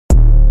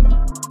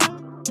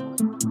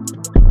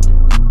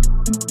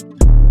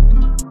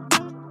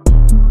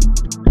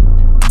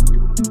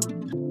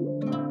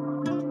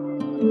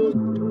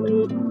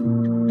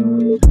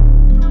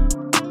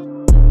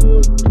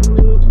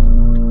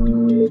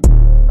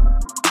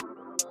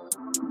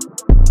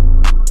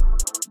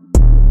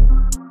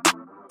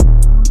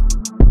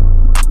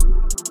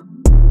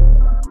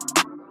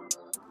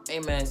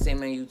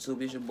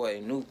YouTube? It's your boy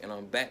Nooki, and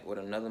I'm back with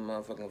another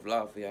motherfucking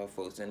vlog for y'all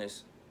folks. And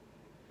this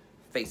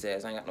face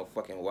ass, I ain't got no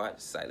fucking watch.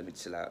 Sorry, let me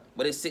chill out.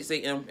 But it's 6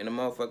 a.m. in the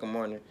motherfucking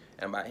morning,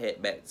 and I'm about to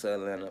head back to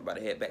Atlanta. About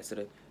to head back to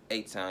the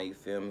A-Town, you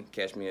feel me?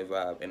 Catch me a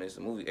vibe, and it's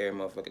a movie every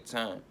motherfucking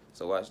time.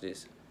 So watch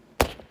this.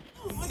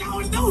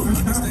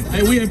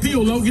 Hey, we at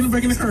P.O. Low. Get him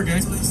back in the car,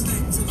 gang.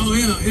 Oh,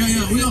 yeah.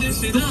 We on.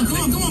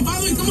 Come on.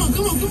 Follow me. Come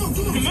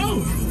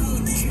on.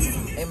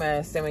 Hey,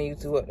 man, send me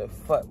YouTube what the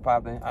fuck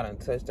poppin'. I done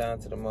touched down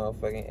to the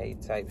motherfucking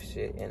A-type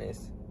shit, and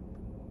it's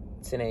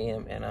 10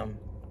 a.m. and I'm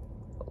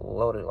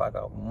loaded like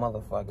a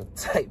motherfucker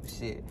type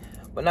shit.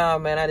 But nah,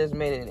 man, I just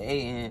made it at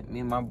 8 and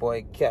me and my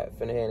boy Cap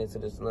finna head into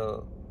this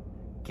little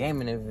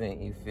gaming event,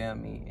 you feel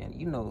me? And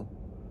you know,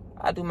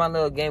 I do my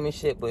little gaming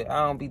shit, but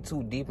I don't be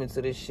too deep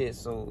into this shit,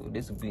 so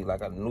this would be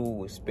like a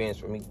new experience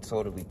for me,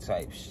 totally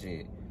type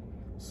shit.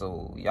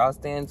 So y'all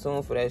stay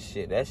tuned for that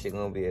shit. That shit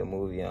gonna be a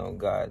movie on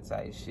God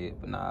type shit.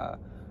 But nah,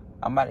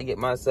 I'm about to get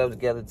myself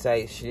together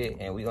type shit,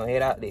 and we gonna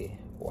head out there.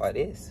 Why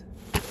this?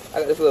 I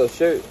got this little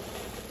shirt.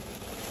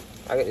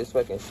 I got this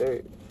fucking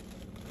shirt.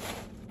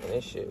 And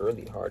this shit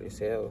really hard as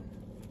hell.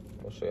 I'm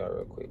gonna show y'all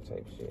real quick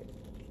type shit.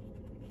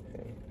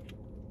 Okay.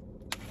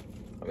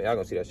 I mean, y'all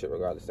gonna see that shit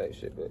regardless type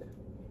shit, but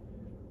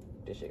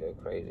this shit go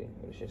crazy.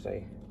 What this shit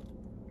say?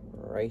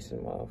 Racing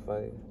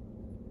motherfucker.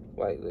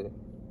 Like,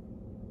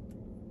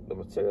 the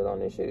material on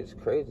this shit is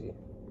crazy.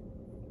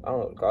 I don't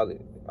know what to call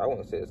it. I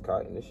wouldn't say it's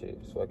cotton. This shit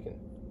is fucking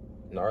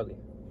gnarly.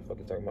 What the fuck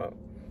you talking about?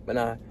 But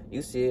nah,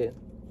 you see it.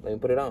 Let me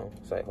put it on.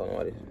 It's like, hold on,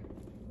 what is it?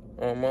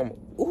 Oh, mama.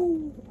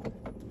 Ooh.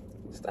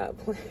 Stop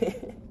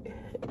playing.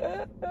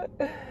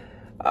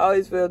 I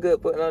always feel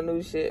good putting on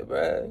new shit,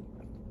 bruh.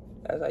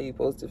 That's how you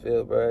supposed to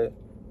feel, bruh.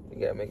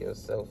 You gotta make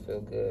yourself feel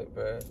good,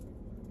 bruh.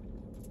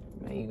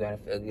 Man, you gotta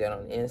feel good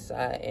on the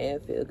inside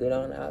and feel good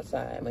on the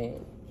outside,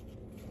 man.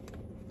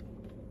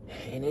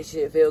 And this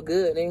shit feel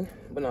good, nigga.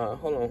 But nah,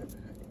 hold on.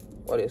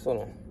 What is?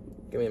 Hold on.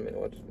 Give me a minute.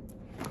 Watch.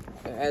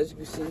 As you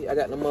can see, I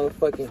got the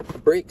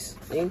motherfucking bricks,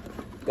 nigga.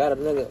 Got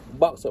another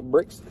box of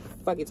bricks.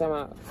 Fuck you talking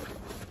about?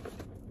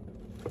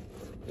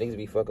 Niggas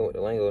be fucking with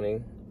the lingo,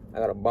 nigga. I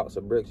got a box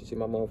of bricks. You see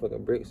my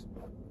motherfucking bricks?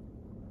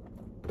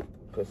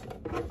 Pussy.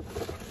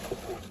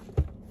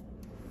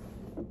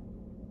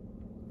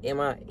 Nigga?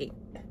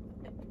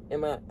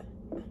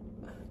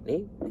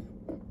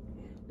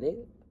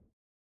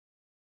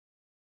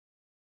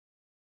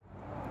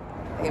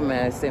 Hey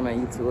man, say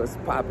man, YouTube what's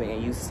popping,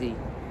 and you see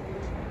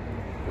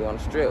we on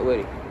the strip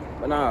with it.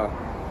 But nah,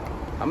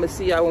 I'm gonna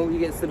see y'all when we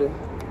get to the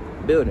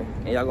building,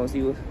 and y'all gonna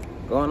see what's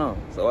going on.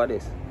 So what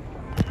this?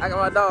 I got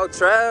my dog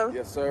Trav.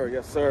 Yes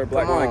sir.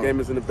 Black Line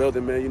Gamers in the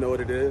building, man. You know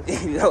what it is.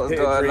 You know what's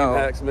going on.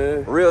 Dreamhacks,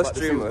 man. Real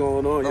streamer. What's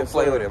going on? Don't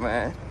play with it,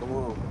 man. Come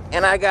on.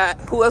 And I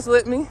got who else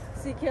with me?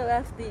 Secure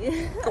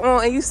Lefty. Come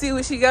on, and you see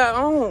what she got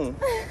on.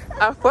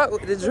 I fuck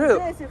with the drip.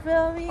 You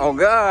feel me? Oh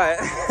God.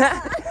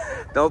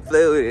 Don't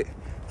play with it.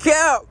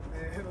 Cap,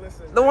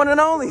 the one and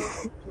only.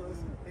 Plus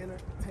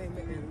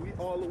entertainment, and we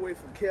all the way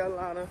from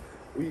Carolina.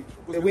 We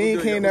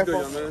ain't came that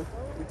far. Man.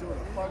 We doing a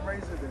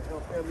fundraiser to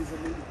help families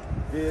in need.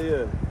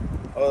 Yeah.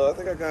 I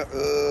think I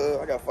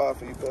got 5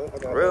 for you, cuz. I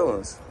got real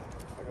ones.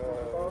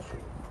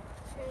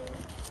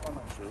 I'm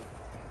not sure.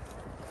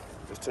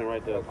 There's 10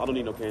 right there. I don't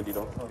need no candy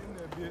though.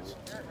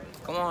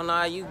 Come on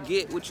now, you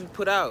get what you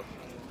put out.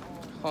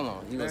 Hold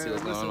on, you gonna see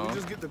what's going on. We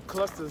just get the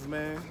clusters,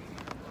 man.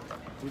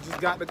 We just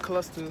got the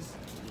clusters.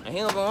 And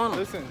he don't go on them.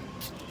 Listen,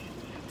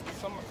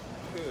 some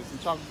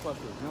chocolate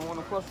clusters. You don't want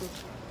the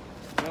clusters?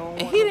 You don't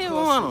want And he didn't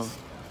want them.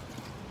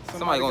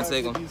 Somebody gonna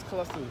take them. These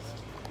clusters.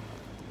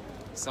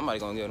 Somebody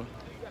gonna get them.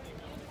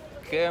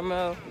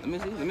 Caramel. Let me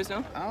see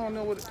them. I don't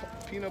know what it's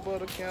peanut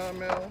butter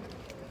caramel.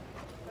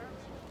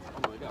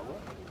 Got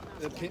what?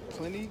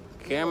 Plenty.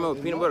 Caramel,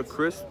 peanut butter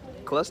crisp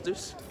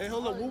clusters. Hey,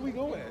 hold up. Where we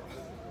go at?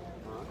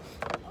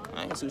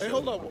 I ain't too Hey,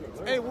 sure. hold up.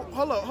 Hey,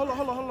 hold up.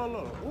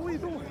 What we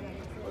doing?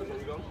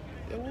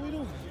 Yeah, what we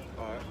doing?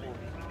 All right.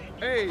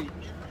 Hey,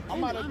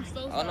 I'm out of.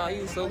 Oh no,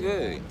 you so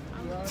good.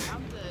 I'm good.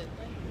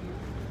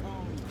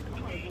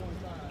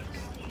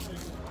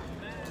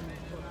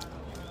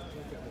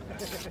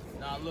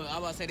 Nah, look, I was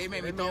about to say they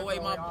made me throw away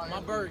my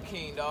Burger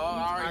King, dog.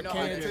 I already know.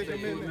 can't take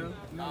them in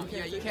there.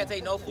 Yeah, you can't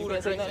take no food. You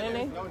can't take nothing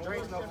in there?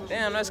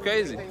 Damn, that's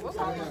crazy.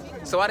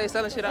 So why they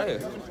selling shit out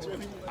here?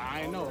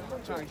 I ain't know.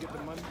 I'm trying to get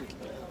the money.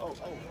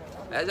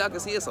 As y'all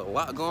can see, it's a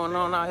lot going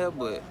on out here,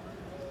 but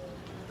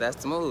that's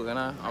the move, and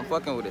I'm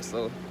fucking with it.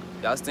 So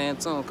y'all stay in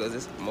tune, cause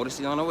it's more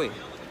shit on the way.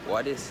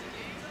 Why this?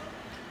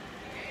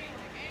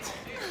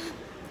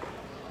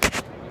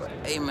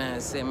 Hey man,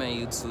 say man,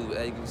 YouTube.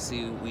 As you can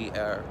see, we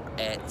are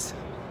at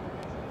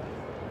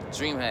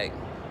Dreamhack.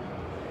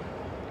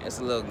 It's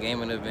a little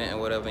gaming event or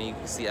whatever, and you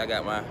can see I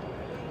got my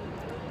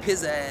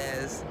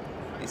pizzazz.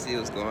 You see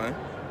what's going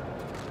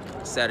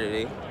on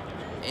Saturday.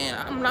 And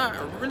I'm not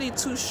really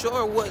too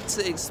sure what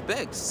to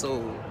expect,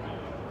 so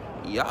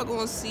y'all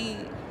gonna see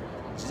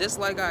just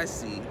like I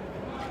see,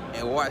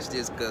 and watch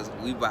this, cause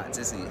we about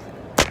to see. Bro,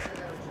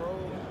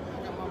 I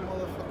got my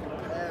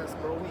motherfucking pass,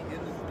 bro. We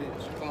in this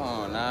bitch. Come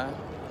on now,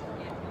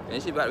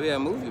 this shit about to be a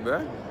movie,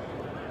 bro.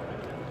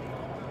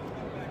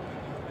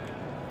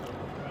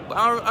 But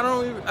I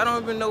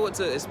don't even know what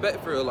to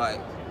expect for real. Like,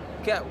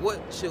 Cap,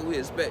 what should we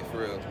expect for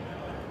real?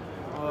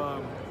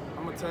 I'm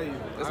gonna tell you.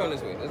 Let's go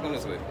this way. Let's go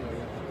this way.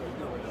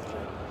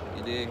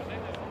 You dig?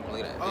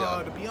 Look at that.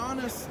 Yeah. To be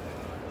honest,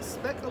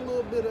 expect a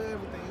little bit of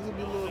everything. There's gonna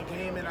be a little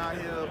gaming out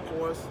here, of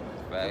course.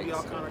 There'll be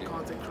all kind of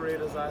content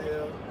creators out here. You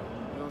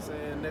know what I'm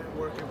saying?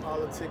 Networking,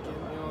 politicking.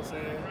 You know what I'm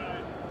saying?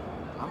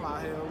 I'm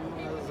out here,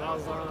 you know what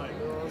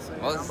I'm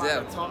saying? I'm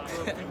about to talk to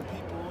a few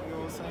people. You know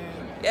what I'm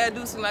saying? Yeah,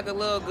 do some like a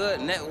little good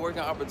networking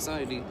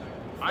opportunity.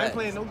 I ain't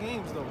playing no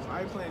games though.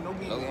 I ain't playing no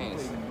games. No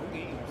games. No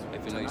games.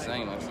 If you know you're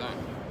saying, I'm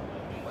saying.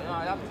 But no,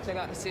 y'all can check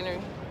out the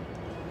scenery.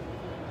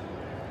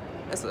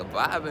 It's a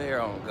vibe in here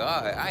on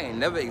God. I ain't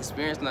never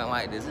experienced nothing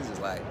like this. This is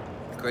like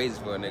crazy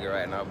for a nigga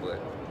right now, but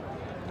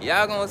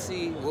y'all gonna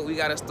see what we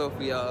got in store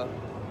for y'all.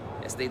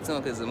 And stay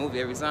tuned, cause it's a movie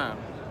every time.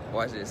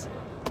 Watch this.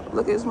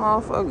 Look at this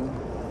motherfucker.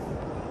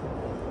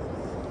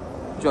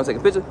 You wanna take a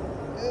picture?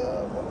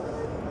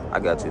 Yeah. I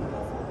got you.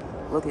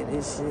 Look at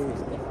this shit.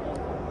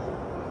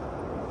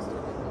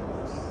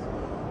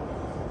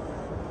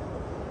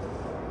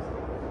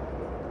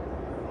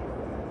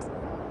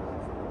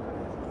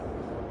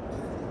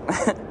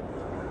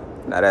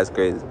 Nah, that's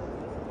crazy.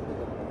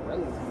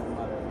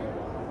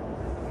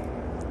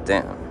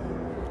 Damn.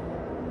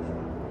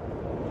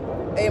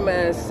 Hey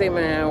man, say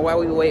man, while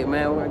we wait,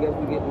 man, I guess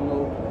we get to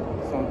know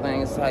some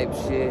things type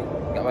shit.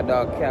 Got my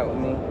dog Cat with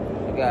me.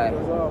 I got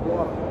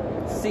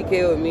CK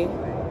with me.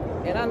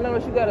 And I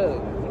noticed you got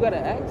an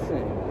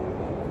accent.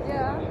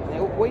 Yeah.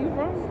 And where you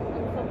from?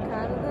 I'm from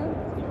Canada.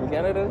 You from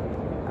Canada?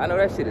 I know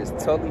that shit is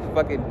totally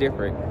fucking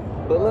different.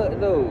 But look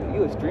though,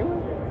 you a streamer?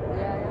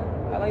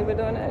 Yeah. How long you been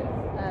doing that?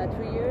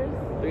 3 years.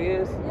 3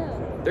 years?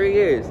 Yeah. 3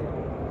 years.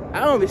 I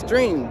don't even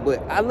stream, but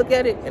I look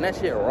at it and that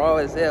shit raw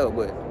as hell,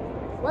 but...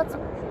 What's...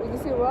 You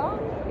say raw?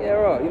 Yeah,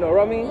 raw. You know what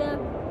raw mean? Yeah,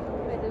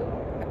 I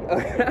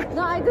do.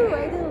 No, I do.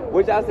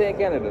 What y'all say in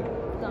Canada?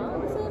 No,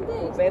 the same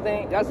thing. Same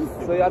thing?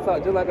 So y'all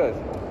talk just like us?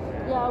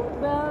 Yeah,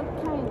 well,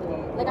 kind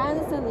of. Like, I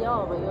understand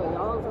y'all, but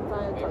y'all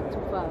sometimes talk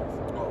too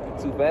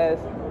fast. Too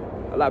fast?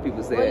 A lot of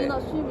people say When that. you're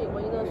not streaming,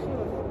 when you're not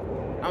streaming.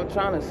 I'm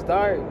trying to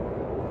start.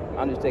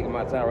 I'm just taking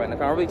my time right now.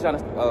 I'm really trying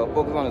to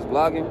focus on this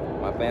vlogging,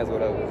 my fans,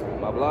 whatever.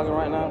 My vlogging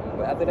right now.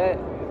 But after that,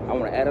 I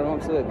want to add it on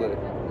to it, but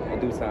in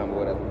due time or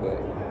whatever. But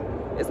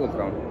it's gonna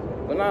come.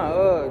 But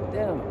nah,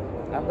 damn.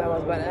 I thought I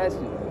was about to ask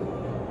you.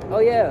 Oh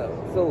yeah.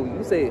 So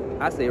you say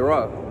I say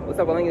raw. What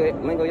type of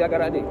lingo y'all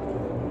got out there?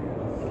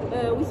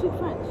 We speak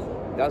French.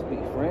 Y'all speak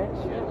French?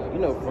 Yeah. You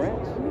know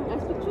French? I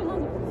speak 3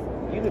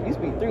 languages. You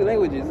speak 3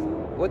 languages.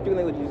 What 3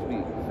 languages you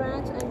speak?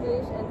 French,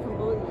 English, and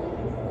Cambodian.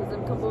 Because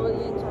I'm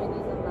Cambodian,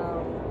 Chinese, and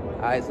Lao.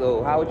 Alright,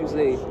 so how would you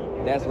say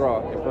that's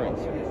raw in French?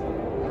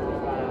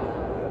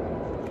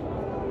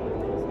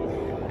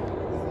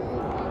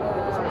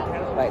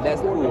 Like, that's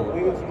cool.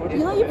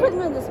 You know, you put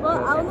me on the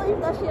spot. I don't know if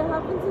that shit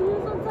happened to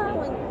you sometime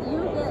when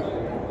you get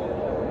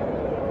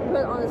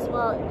put on the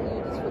spot,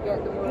 you just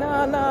forget the word. No.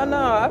 I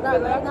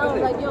feel Right now,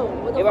 I'm like, yo,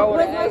 what the If I fuck, wanna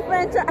where's my ask-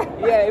 French at?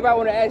 Yeah, if I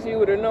want to ask you, you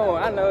would have known.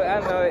 I know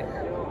it.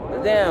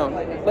 But damn.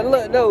 But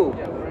look, though,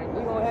 we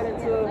gonna head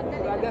into,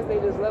 I guess they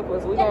just left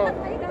us. We gonna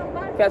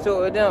catch up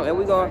with them, and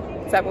we gonna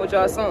tap in with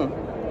y'all soon.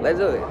 Let's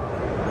do it. I'm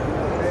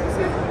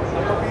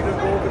gonna be to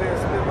go over there and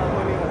spend my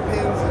money on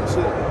pins and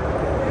shit.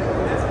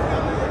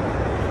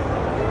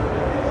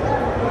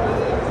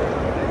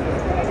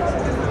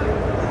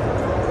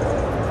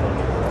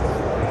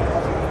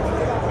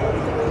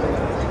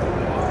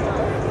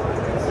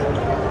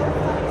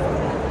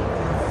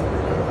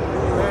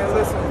 Man,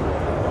 listen.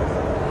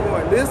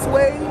 Going this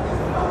way.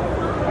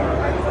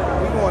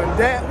 We going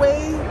that way.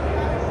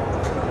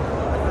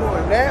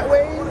 Going that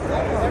way.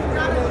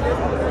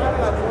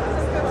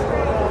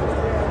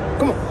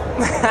 Come on.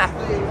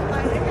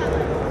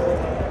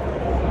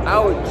 I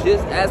was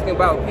just asking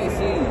about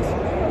PCs.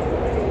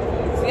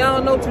 See, I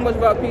don't know too much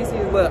about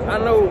PCs, but I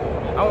know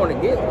I want to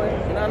get one,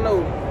 and I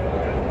know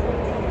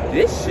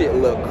this shit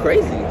look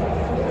crazy.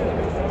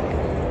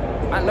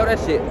 I know that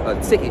shit a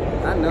ticket.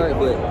 I know it,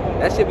 but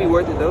that shit be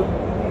worth it though.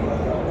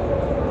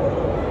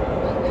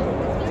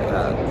 Check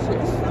out this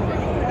shit.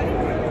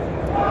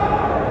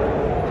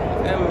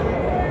 And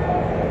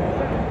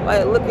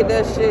like, look at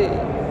that shit.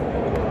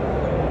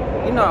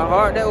 You know how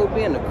hard that would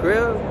be in the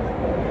crib?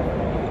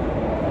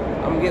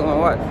 I'm gonna get one,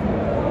 watch.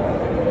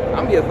 I'm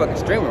gonna be a fucking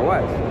streamer,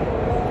 watch.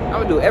 I'm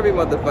gonna do every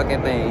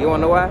motherfucking thing. You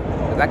wanna know why?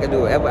 Cause I can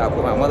do whatever I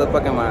put my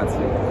motherfucking mind to.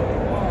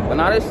 But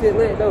now this shit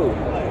lit though.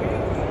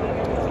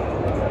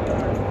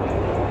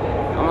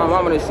 My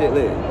mama this shit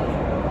lit.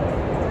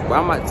 But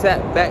I'm gonna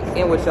tap back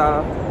in with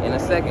y'all in a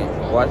second.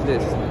 Watch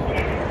this.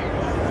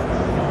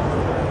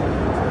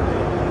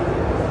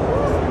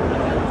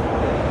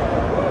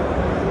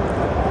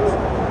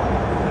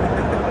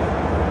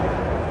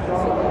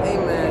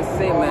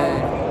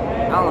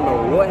 I don't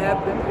know what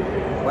happened,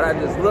 but I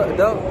just looked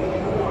up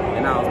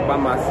and I was by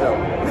myself.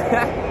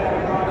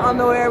 I don't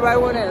know where everybody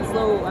went at,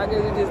 so I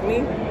guess it's just me.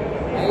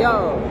 And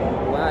y'all,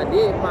 well, I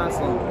did find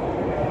some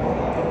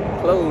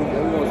clothes,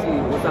 and we gonna see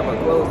what type of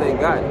clothes they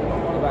got.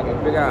 If I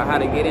can figure out how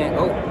to get in.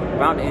 Oh,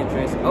 found the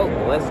entrance. Oh,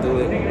 well, let's do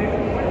it.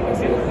 Let's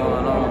see what's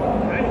going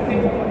on.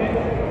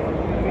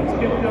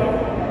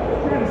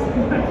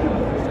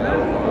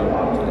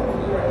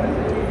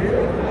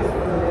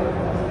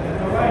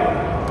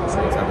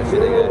 Same type of shit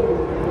they got.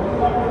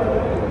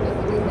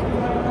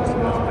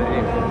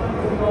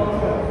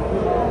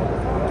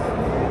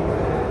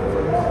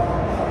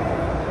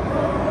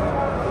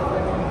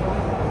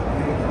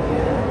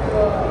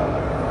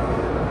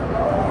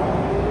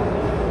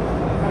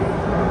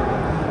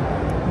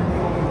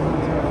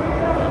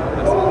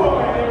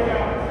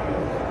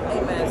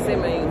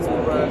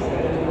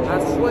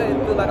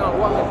 Like I'm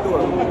walking through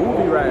a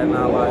movie right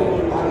now, like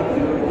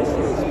this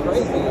shit is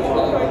crazy.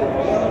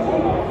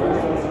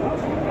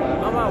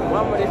 I'm my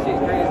mama, this shit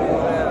crazy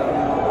as hell.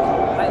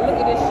 Like look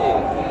at this shit.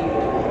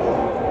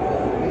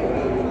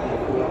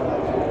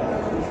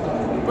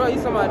 Bro, you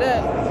talking about that?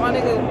 My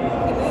nigga,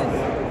 look at this.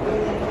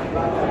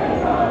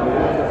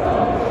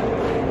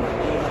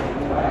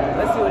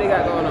 Let's see what they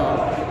got going on.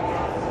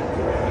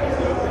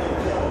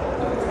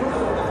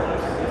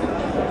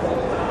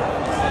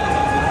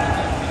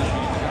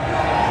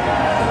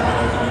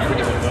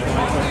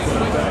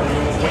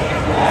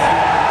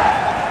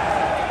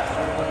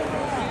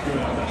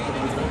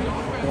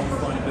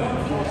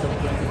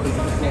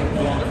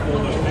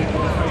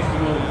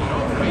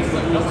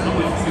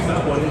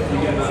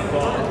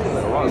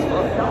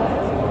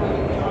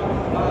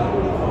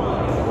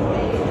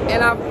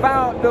 And I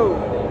found dude.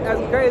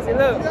 That's crazy.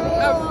 Look,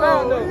 I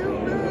found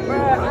dude. Bro,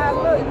 I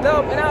looked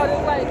up and I was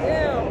just like,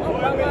 damn, I'm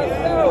by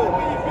myself.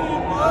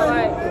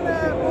 Like,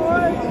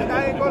 boy. I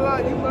ain't gonna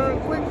lie, you learn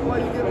quick before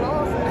you get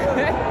lost.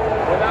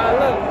 But now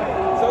look,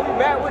 so we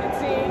back with the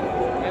team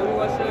and we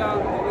gonna show y'all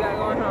what we got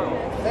going on.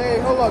 Hey,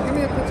 hold on, give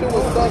me a picture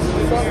with Stubbs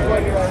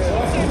right here.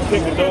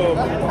 Kick the dog.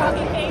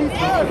 He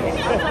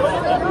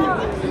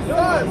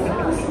does.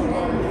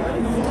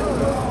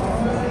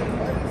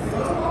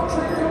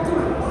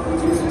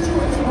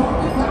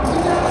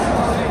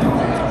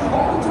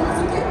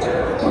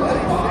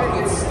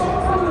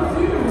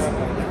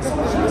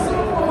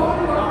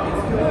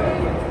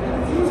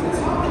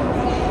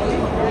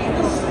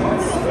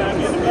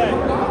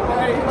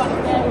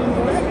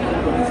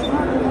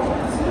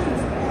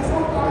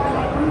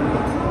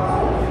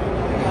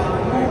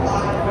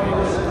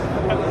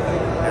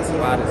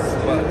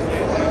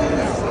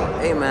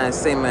 Hey man,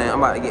 say man, I'm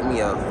about to get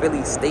me a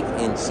Philly steak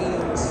and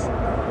cheese.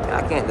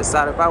 I can't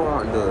decide if I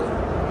want the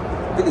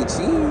Philly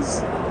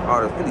cheese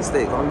or the Philly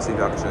steak. Let me see if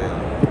I can show you.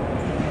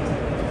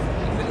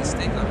 Philly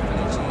steak or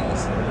Philly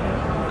cheese.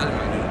 I just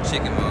might do the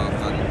chicken,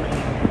 motherfucker.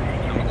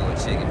 I'm gonna go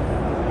with chicken.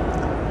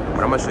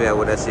 But I'm gonna show you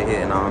what that shit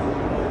hitting on.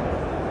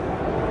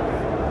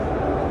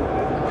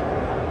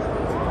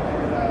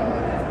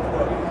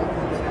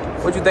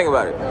 What you think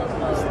about it?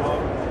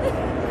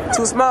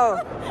 Too small?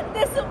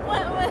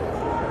 Disappointment.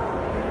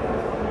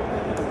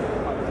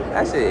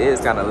 That shit is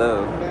kind of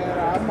low. Man,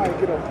 I might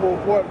get a pulled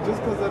pork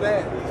just because of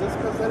that.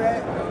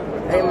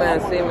 Hey man,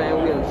 say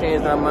man, we done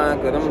changed our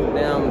mind because them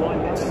damn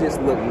shits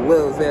look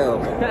little as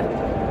hell.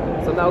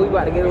 So now we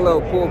about to get a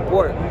little pulled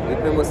pork. We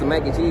been with some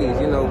mac and cheese,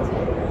 you know,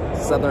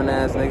 southern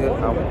ass nigga.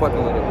 I'm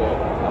fucking with it, but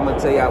I'm gonna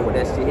tell y'all what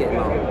that shit hitting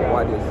on.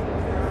 Watch this.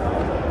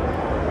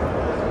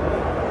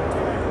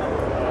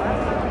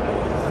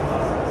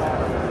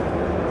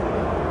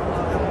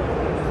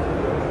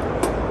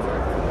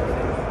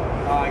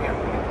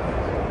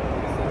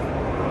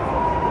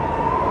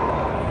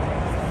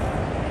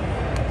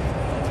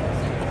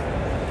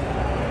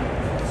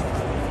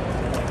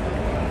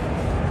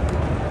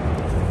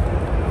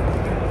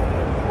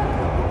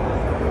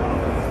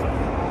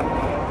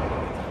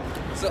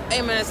 So,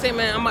 hey man, say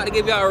man, I'm about to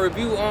give y'all a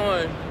review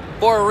on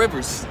Four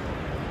Rivers.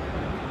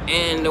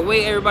 And the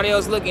way everybody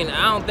else looking,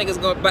 I don't think it's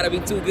about to be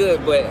too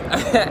good, but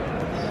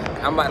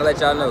I'm about to let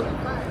y'all know.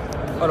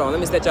 Hold on, let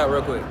me stretch out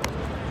real quick.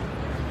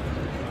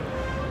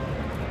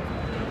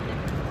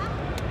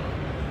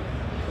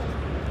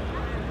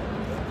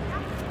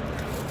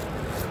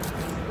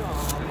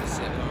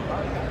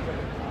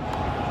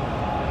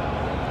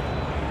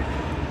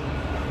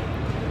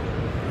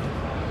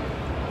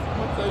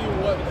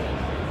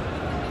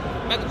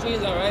 Mac and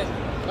cheese, alright.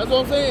 That's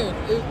what I'm saying.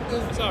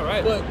 It's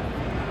alright. But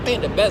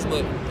ain't the best,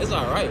 but it's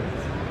alright.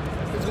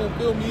 it's gonna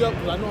fill me up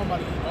because I know I'm about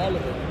to eat all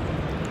of it.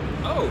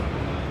 Oh,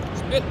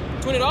 spent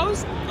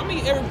 $20? I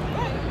mean, every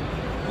bite.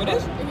 For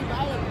this?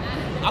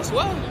 I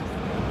swear. I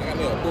got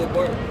me a pulled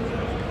pork.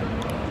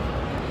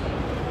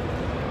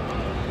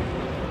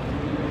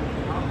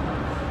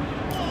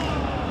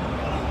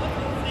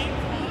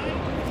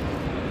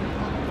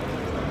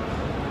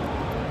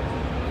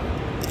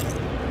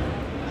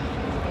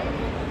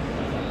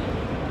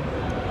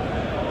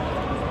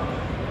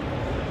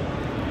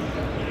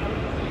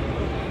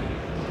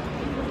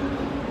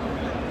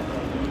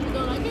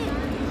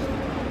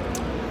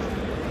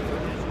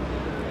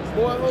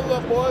 Boy, hold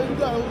up, boy. You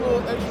got a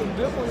little extra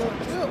dip on your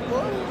chip,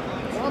 boy.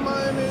 Why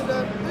mine ain't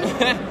that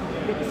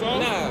thick?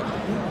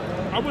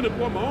 Nah. I wouldn't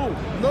pour my own.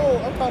 No,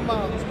 I'm talking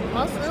about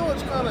my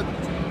sandwich kind of.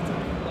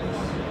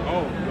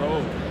 Oh,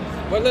 no.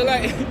 What look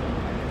like?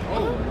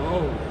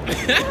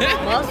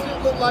 My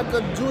shit look like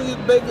a Julius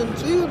Bacon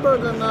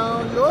cheeseburger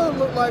now. Yours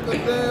look like a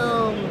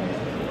damn.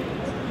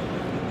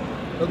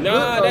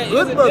 That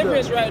is a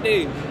difference right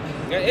there.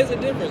 There is a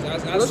difference.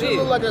 I see it.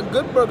 Look like a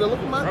good burger. Look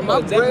at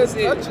my bread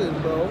touches,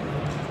 bro.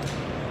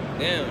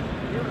 Damn.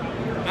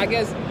 I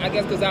guess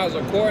because I was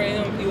recording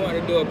him, he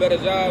wanted to do a better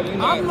job. You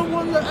know, I'm the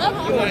one that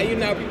asked him. You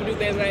know how people do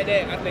things like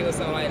that? I think it's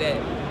something like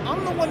that.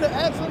 I'm the one that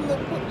asked him to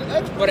put the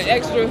extra. For the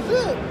extra?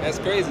 That's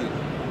crazy.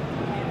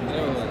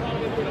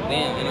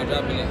 Damn, and I'm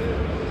dropping it.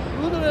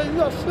 Look at that, you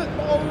got shit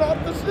falling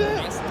off the shit.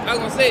 I was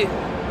gonna say,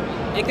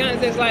 it kind of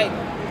tastes like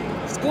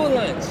school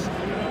lunch.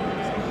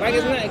 Like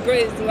it's not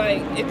great, it's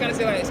like, it kind of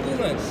tastes like school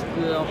lunch.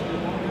 Yeah.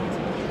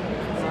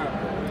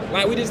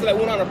 Like we just like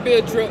went on a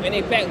field trip and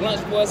they packed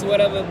lunch for us or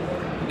whatever.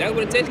 That's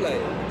what it tastes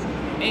like.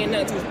 Ain't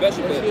nothing too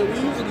special, but we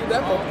used to get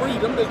that for free.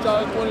 Them bitch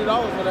charge $20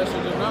 for that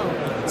shit just now.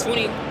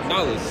 $20.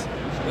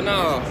 But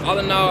no, all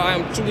in all, I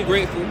am truly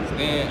grateful,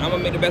 and I'm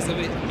gonna make the best of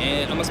it,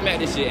 and I'm gonna smack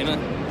this shit, and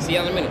I'll see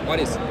y'all in a minute. Watch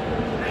this.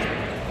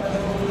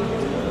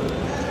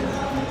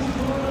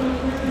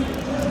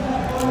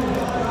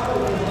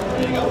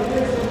 There you go.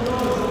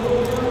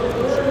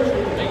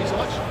 Thank you so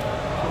much.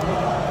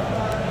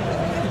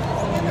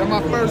 Got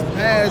my first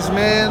badge,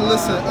 man.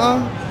 Listen,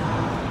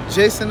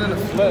 Jason in the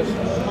flesh.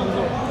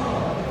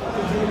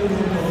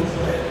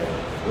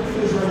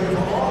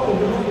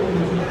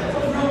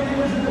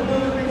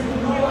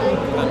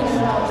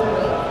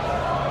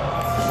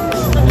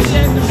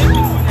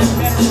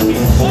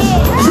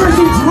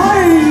 Tricky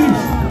Train!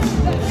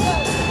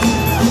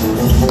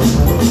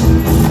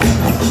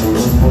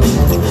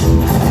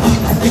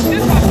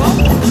 It's not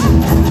popping up.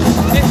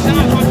 It's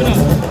not popping up.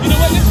 You know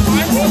what? Let's find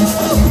it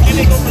and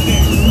they go from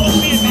there.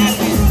 Me and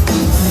Matthew.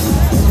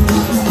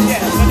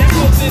 Yeah, but that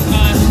goes in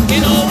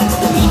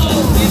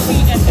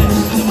N-O-O-N-T-S-S.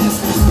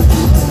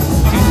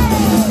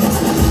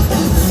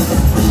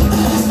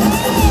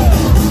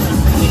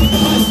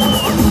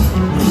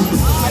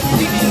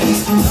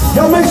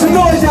 Yo, make some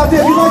noise out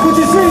there if you like what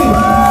you see.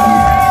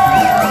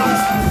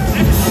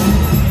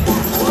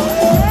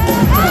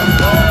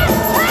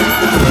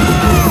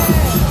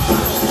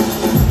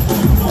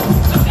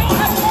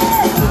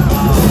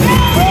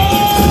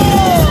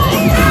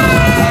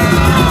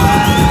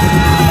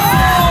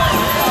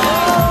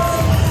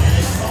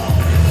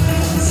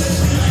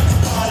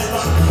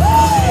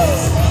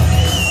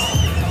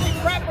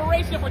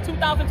 Preparation for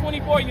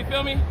 2024, you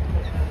feel me?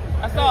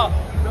 That's all.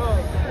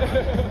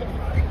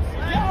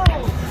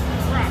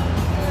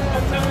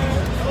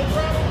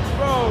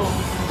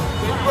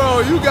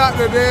 Bro, you got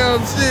the damn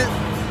shit.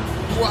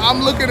 Well,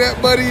 I'm looking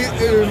at Buddy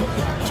and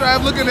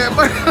Trav looking at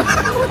Buddy.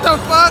 What the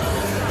fuck?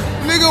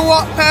 Nigga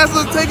walk past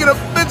us taking a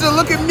picture.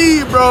 Look at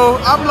me, bro.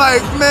 I'm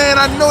like, man,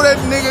 I know that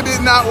nigga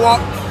did not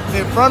walk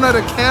in front of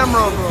the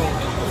camera, bro.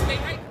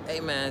 Hey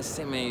man,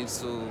 man,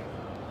 so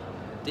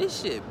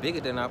this shit bigger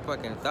than I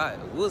fucking thought.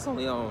 We was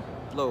only on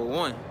floor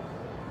 1.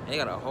 They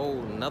got a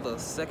whole nother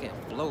second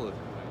floor.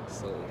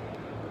 So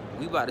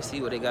we about to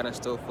see what they got in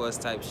store for us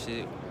type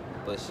shit.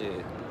 But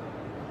shit,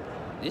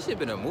 this shit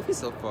been a movie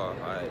so far.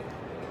 Like,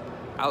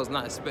 I was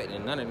not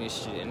expecting none of this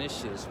shit, and this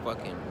shit is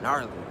fucking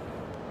gnarly.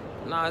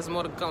 Nah, it's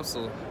more to come,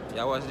 so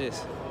y'all watch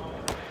this. How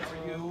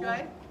are you?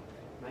 Good.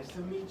 Nice to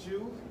meet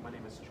you. My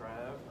name is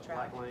Trav.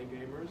 Black Lion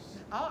Gamers.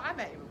 Oh, I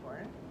met you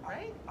before,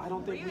 right? I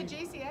don't think Were you at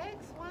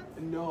JCX once?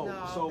 No.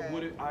 So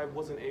okay. I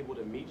wasn't able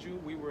to meet you.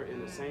 We were in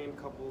the same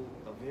couple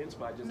events,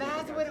 but I just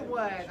That's never what got it to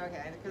was. meet you.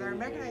 Okay, because I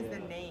recognize the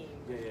name.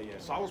 Yeah.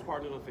 So I was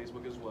partnered on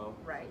Facebook as well.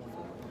 Right.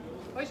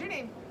 What's your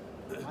name?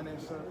 My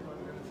name's Sir.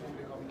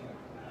 They call me Cap.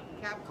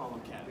 Cap. Call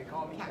him Cat. They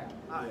call me Cap.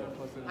 Cap.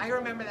 I can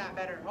remember that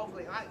better.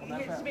 Hopefully,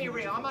 just be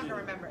real. I'm not gonna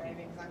remember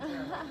anything. 'Cause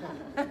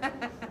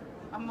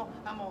I'm terrible.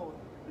 I'm old.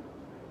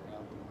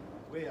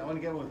 Wait, I want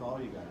to get one with all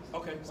you guys.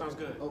 Okay, sounds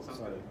good. Oh, sounds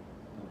sorry. good.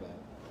 No bad.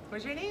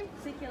 What's your name?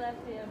 Sicky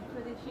Lefty, I'm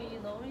pretty sure you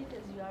know me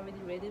because you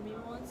already rated me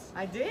once.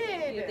 I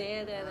did. You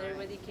did, and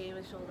everybody came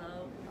and showed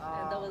up,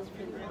 and that was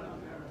pretty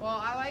fun.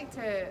 Well, I like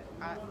to,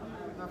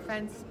 no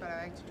offense, but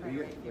I like to try to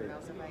rate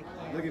females if I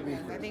can. Look at me I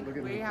first. think Look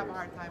at we me have a first.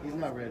 hard time. He's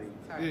with not this. ready.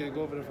 Sorry. Yeah,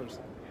 go over there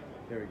first.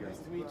 There we go. Nice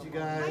to meet you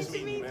guys. Nice to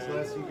meet you.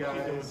 Bless you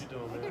guys.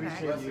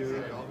 Appreciate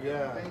you.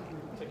 Yeah.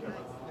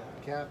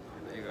 Cap.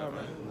 There you go,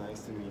 man.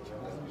 Nice to meet you.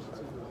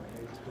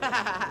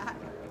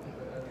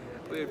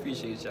 We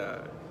appreciate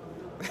y'all.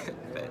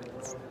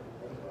 Thanks.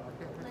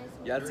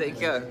 Y'all take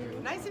care.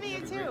 Nice to meet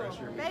you too.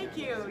 Thank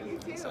you. You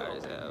too. Sorry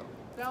as hell.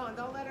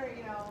 Don't let her,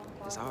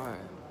 It's hard.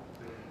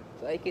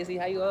 So you can see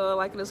how you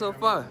liking it so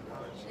far.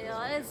 You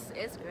know,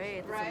 it's great.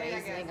 It's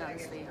amazing,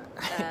 honestly.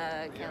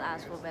 Can't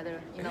ask for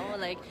better. You know,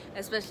 like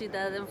especially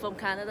that I'm from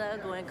Canada,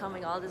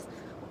 coming all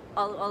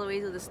the way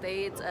to the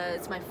States.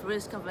 It's my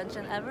first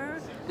convention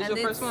ever. This your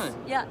first one?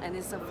 Yeah, and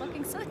it's a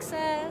fucking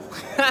success.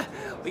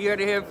 We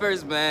heard it here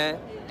first, man.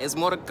 It's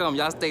more to come.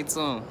 Y'all stay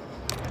tuned.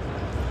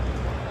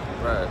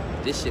 Bruh,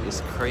 this shit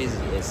is crazy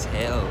as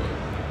hell.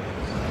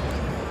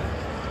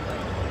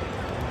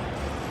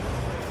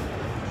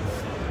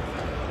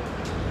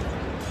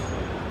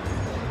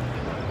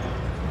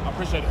 I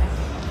appreciate it.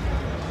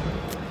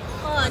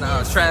 Oh,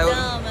 now, Travis.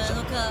 Down, man.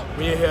 Look up.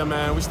 We in here,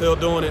 man. We still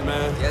doing it,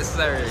 man. Yes,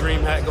 sir.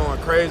 Dreamhack going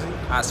crazy.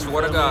 I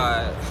swear to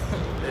God.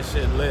 That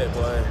shit lit,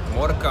 boy.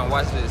 More to come.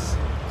 Watch this.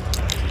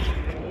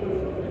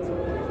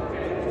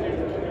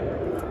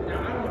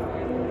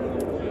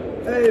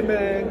 Hey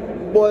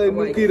man, boy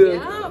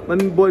Nooki my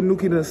boy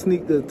Nooki done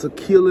sneaked the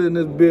tequila in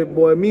this bit,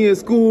 boy. Me in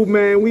school,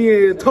 man. We in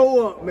here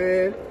toe up,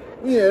 man.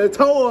 We in here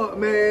toe up,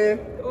 man.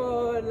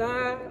 Oh,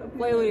 nah.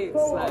 Play with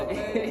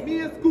it. Man. Me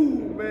in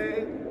school,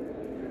 man.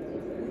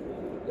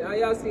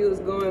 Y'all see what's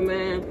going,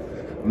 man.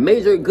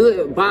 Major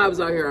good vibes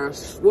out here. I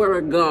swear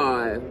to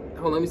God.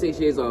 Hold on, let me take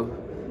shades off.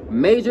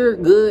 Major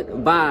good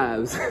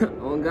vibes.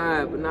 Oh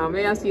God. But nah,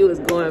 man, I see what's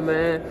going,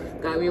 man.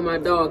 Got me and my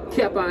dog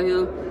Cap out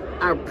here.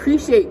 I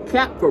appreciate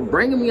Cap for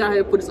bringing me out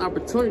here for this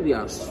opportunity.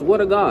 I swear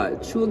to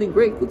God, truly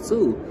grateful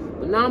too.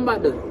 But now I'm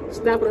about to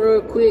snap it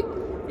real quick,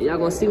 and y'all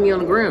gonna see me on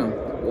the ground.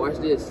 Watch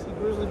this.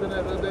 Grizzly been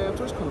at the damn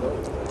Twitch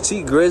club.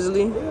 T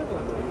Grizzly.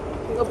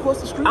 Yeah,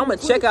 I'm gonna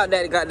check out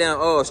that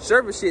goddamn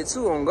server shit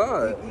too. On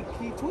God.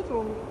 He Twitch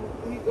on.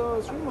 He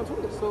stream on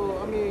Twitter. So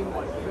I mean,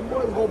 them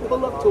boys gonna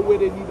pull up to where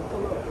they need to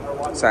pull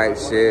up. Type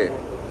shit.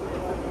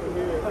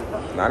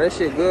 Nah, this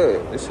shit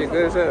good. This shit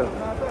good as hell.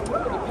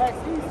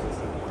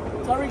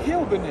 Tyreek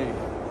Hill been there.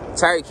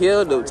 Tyreek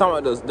Hill,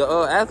 talking about the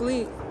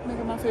athlete?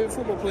 Nigga, my favorite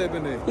football player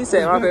been there. He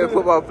said my favorite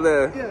football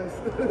player. Yes,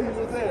 he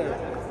was there.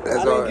 That's I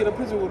all didn't right. get a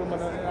picture with him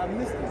and I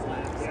missed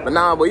it. But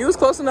nah, but you was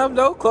close enough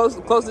though.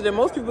 Closer than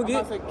most people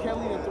get. I said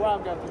Kelly and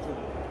Thrive got a picture.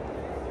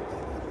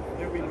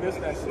 Yeah, we missed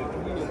that shit.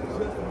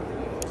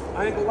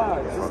 I ain't gonna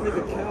lie. This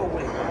nigga Cal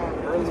went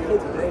live earlier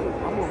today.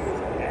 I'm on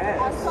his ass.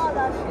 I saw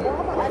that shit.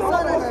 I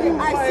saw that shit.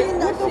 I seen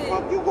that What the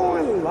fuck you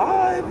going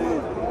live,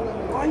 man?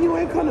 Why you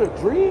ain't come to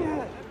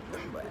Dreamhack?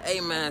 Hey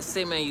man,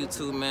 say man,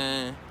 YouTube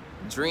man.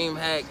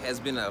 Dreamhack has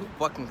been a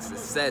fucking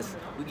success.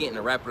 We getting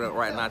to wrap it up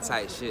right now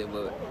type shit,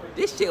 but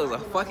this shit was a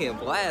fucking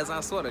blast,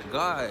 I swear to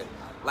God.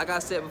 Like I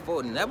said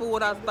before, never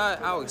would I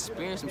thought I would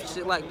experience some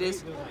shit like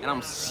this, and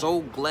I'm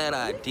so glad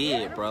I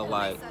did, bro.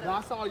 Like,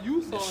 I saw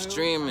you the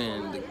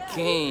streaming, the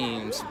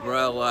games,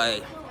 bro,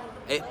 like,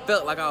 it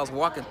felt like I was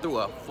walking through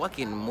a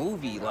fucking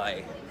movie,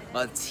 like,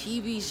 a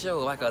TV show,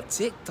 like a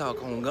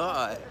TikTok, on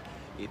God.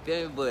 You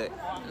feel me? But,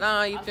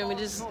 nah, you feel me?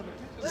 Just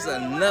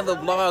another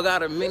vlog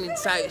out of many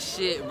type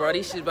shit, bro.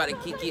 This shit about to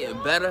keep getting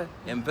better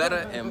and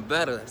better and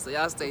better. So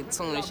y'all stay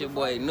tuned. It's your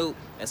boy Nooki.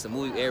 That's a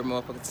movie every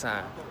motherfucking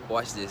time.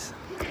 Watch this.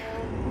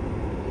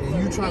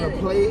 And you trying to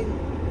play,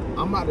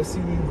 I'm about to see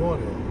where you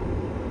going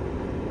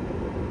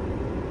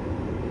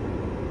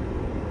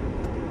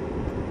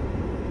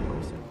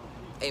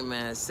at. Hey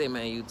man, say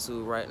man,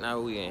 YouTube. Right now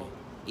we in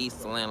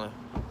East Atlanta,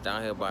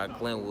 down here by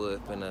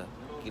Glenwood, finna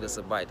get us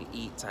a bite to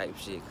eat type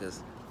shit,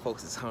 cause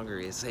folks is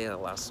hungry as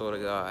hell, I swear to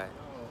God.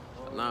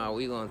 But nah,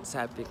 we gonna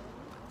tap it.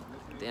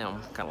 Damn,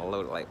 I'm kinda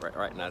loaded like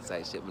right now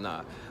type shit, but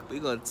nah, we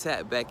gonna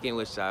tap back in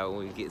with y'all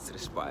when we get to the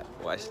spot.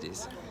 Watch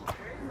this.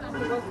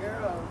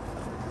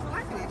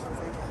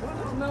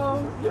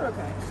 No, you're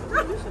okay.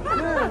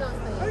 Yeah.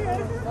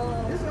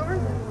 Okay. It's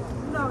yours?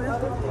 No,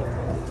 it's okay.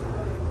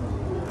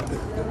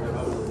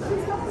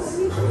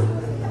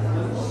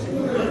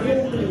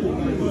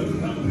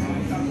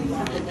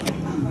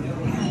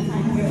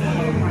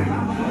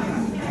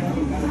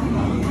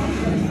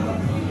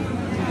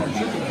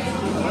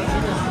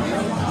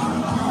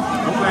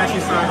 I'm glad she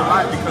signed a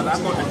lot because I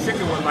thought the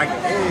chicken was like an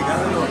egg. I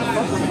don't know what the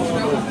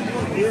fuck was.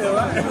 Yeah,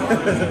 right.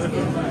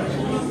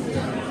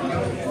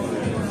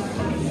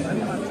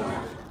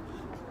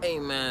 Hey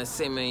man,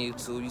 say man,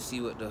 YouTube, you see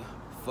what the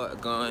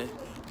fuck going?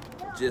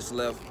 Just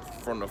left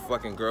from the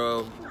fucking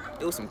grove.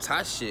 It was some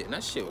Thai shit, and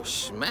that shit was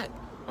smack.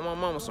 On my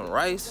mama some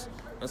rice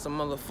and some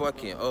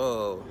motherfucking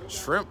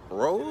shrimp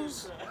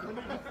rolls.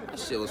 That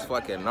shit was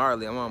fucking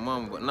gnarly on my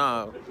mama, but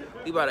nah,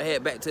 we about to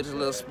head back to this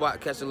little spot,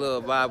 catch a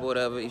little vibe or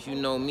whatever. If you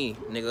know me,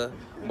 nigga,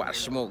 I'm about to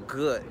smoke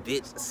good,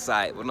 bitch,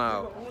 sight. But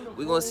nah,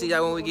 we gonna see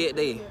y'all when we get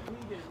there.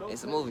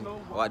 It's a movie.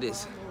 Watch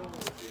this. There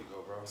you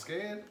go, bro.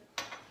 Scared?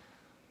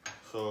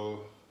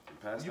 So,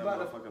 pass that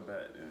motherfucker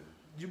back then.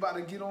 You about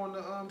to get on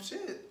the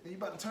shit, and you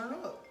about to turn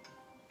up.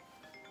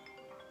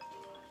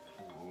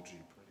 OG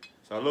pretty.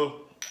 Salud.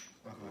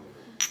 Okay.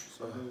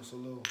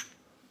 Salud.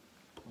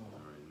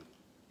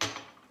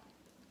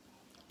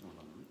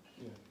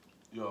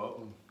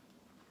 Yo.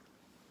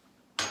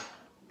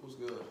 What's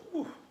good?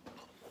 Ooh.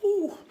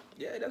 Ooh.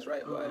 Yeah, that's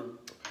right, boy.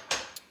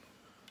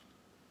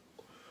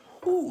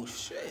 Ooh,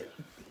 shit.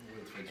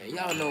 And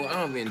y'all know I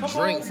don't even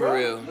drink for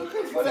real.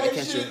 Finna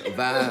catch a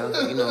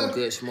vibe, you know,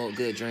 good smoke,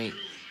 good drink,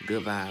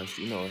 good vibes.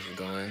 You know what's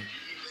going.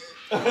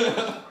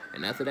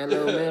 And after that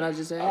little man I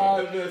just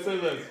had,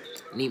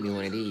 need me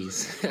one of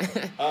these.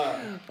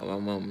 On my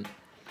mama.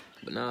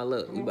 But nah,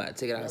 look, we about to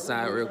take it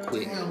outside real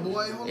quick. Damn,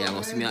 boy. Yeah, I'm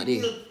gonna see me out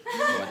there.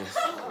 About this.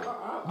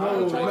 No,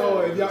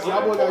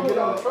 y'all boy gotta get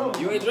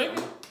on. You ain't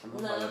drinking?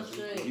 No, I'm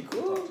straight. You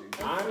cool?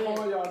 I ain't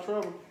calling y'all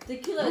trouble.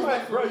 Tequila is You not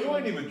ain't, bro, for you me.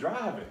 ain't even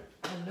driving.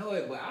 I know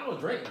it, but I don't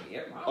drink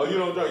it. Oh, you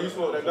don't drink? You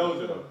smoke that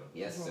Doja though?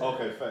 Yes, sir.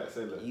 Okay, fat.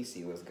 Say that. You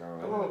see what's going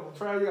on. Come on,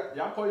 try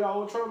y'all put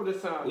y'all in trouble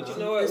this time. But you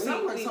know what? It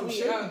sounded like something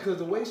shaky because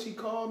the way she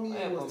called me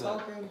and was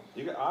talking.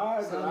 You got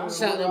alright.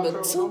 Shout number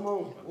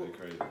 2. That's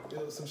crazy.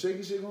 There was some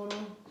shaky shit going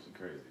on. She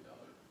crazy.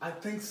 I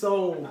think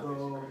so,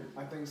 bro.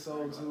 I think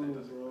so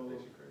too, bro.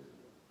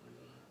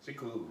 She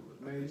cool.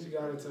 Man, you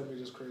gotta tell me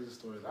this crazy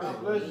story.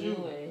 Bless you.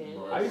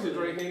 I used to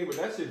drink Henny, but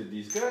that shit is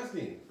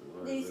disgusting.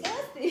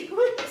 Disgusting.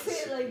 Why you say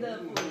it like that?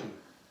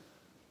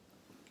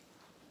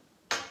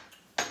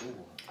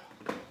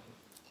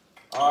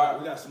 Alright,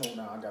 we got smoke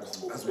now. I gotta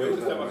smoke. That's way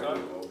to step outside. I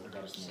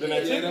gotta smoke. Then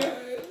that chicken?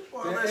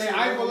 Hey,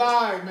 I ain't gonna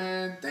lie,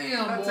 man.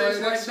 Damn, boy.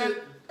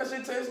 That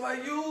shit tastes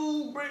like you. You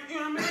know what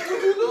I mean?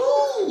 What you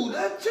do?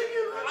 That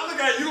chicken. I look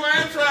at you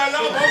and try.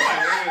 Y'all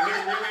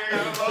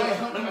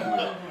both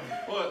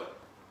like, what?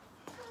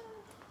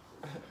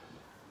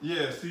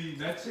 Yeah, see,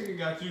 that chicken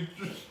got you.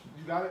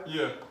 You got it?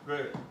 Yeah,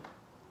 great.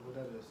 What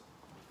that is?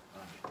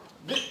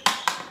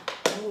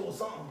 Oh,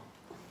 something.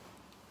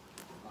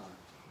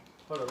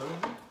 Hold up, let me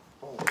see.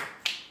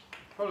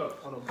 Hold up.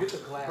 Hold on, get the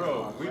glass.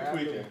 Bro, we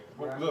tweaking.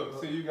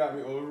 Look, see, you got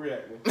me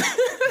overreacting.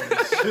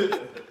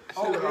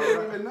 Oh, it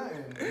ain't even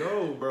nothing.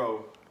 No,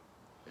 bro.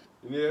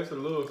 Yeah, it's a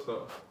little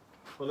stuff.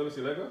 Well, let me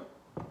see. Let go.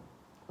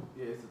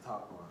 Yeah, it's the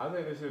top one. I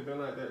think that shit been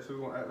like that, so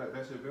we gonna act like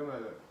that shit been like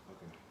that.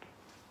 Okay.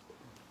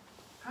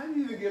 How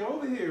you even get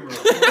over here, bro?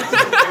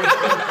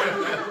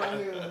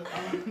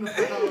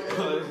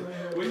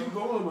 Where you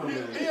going, my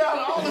man? Yeah, out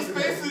of all the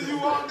spaces you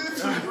walked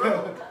into,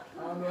 bro.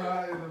 I don't know how I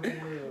ended up in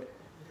here.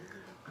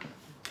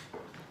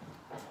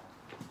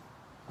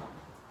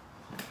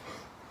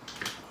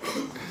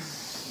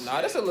 Nah,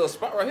 that's a little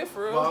spot right here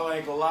for real. Well, I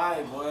ain't gonna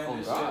lie, boy. Oh,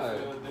 this God.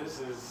 shit, this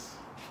is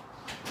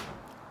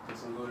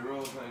some good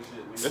road type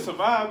shit. Man. It's a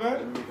vibe, man.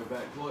 Let me make a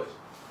back porch.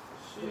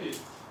 Shit.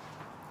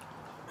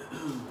 We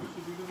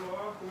should do this more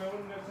often, man.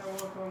 When the next time I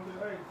come to the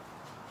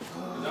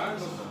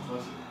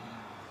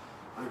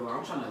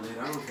I'm trying to lay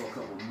down for a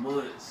couple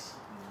months.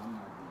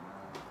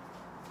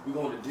 We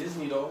going to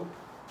Disney though.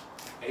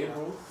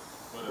 April.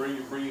 Bring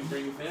your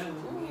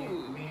family. Me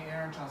and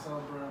Aaron trying to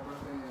celebrate our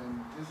birthday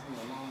and Disney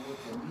along with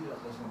the meetup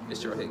that's gonna be. This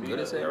shit good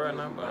as hell right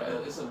now,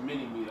 bro. It's a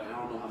mini meetup. I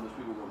don't know how much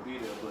people gonna be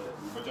there,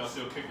 but y'all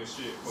still kicking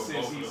shit for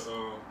since both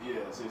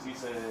the since he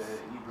said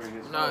he bring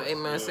his. Nah, hey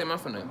man, say my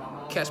finna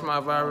catch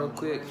my vibe real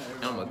quick.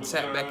 And I'm gonna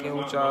tap back in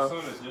with y'all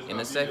in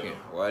a second.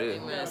 What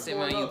is? Man, say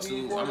my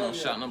YouTube. I'm on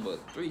shot number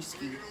 3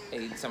 ski.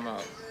 Hey, talking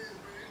about.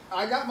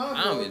 I got my.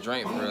 I don't even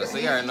drink for real, so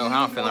you already know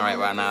how I'm feeling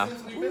right now.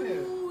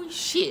 Ooh,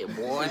 shit,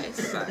 boy.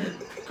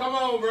 Come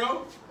on,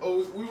 bro.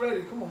 Oh, we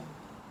ready? Come on.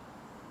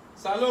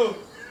 Salud.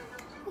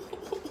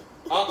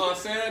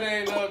 Saturday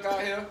ain't look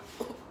out here.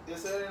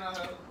 Yes, Saturday not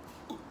here.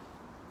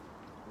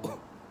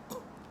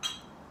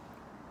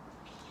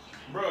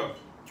 Bro.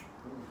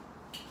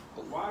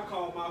 Why I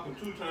called Malcolm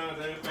 2 times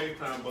and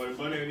FaceTime, but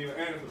didn't even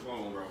answer the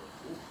phone, bro.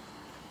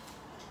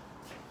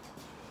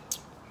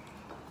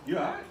 You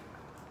alright?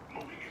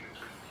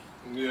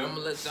 Yeah. I'm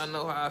gonna let y'all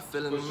know how I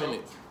feel in a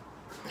minute.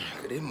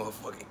 Cause this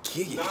motherfucking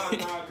kick it. Nah,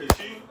 cause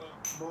she.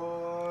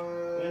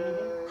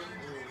 Boy.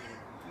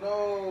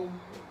 No.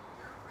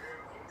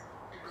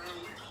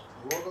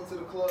 Welcome to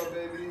the club,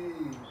 baby.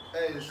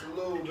 Hey,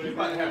 salute, baby. You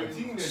about to have a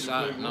teenager.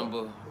 Shot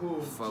number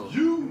 4.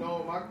 You?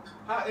 No, my.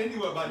 How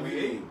anyway about to be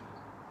 8?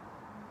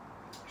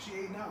 She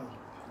 8 now.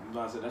 You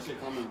about to say that shit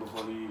coming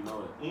before you know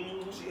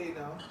it. She 8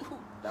 now.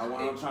 That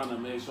one I'm trying to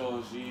make sure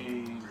I'm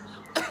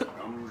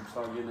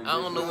start getting. I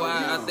don't know why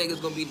I think it's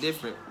gonna be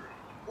different.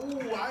 Ooh,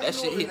 That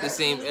shit hit the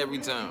same every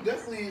time.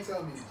 Definitely ain't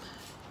tell me.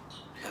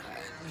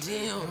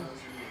 Damn.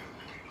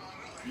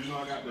 You know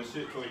I got the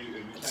shit for you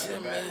if you tap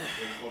it back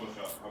in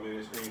Photoshop. I mean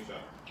in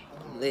screenshot.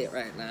 I'm lit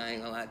right now. I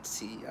ain't gonna lie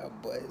to y'all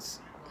boys.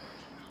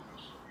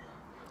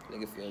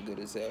 Nigga feel good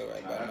as hell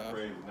right about That's now.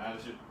 crazy. Now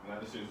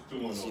the shit's too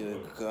much. Your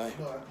gun.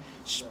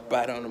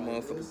 Spot on the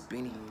motherfucking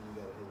beanie.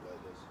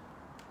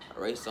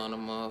 Race on the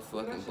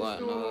motherfucking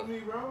button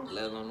up.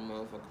 Leather on the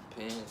motherfucking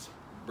pants.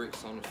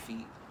 Bricks on the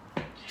feet.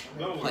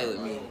 Play with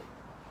me.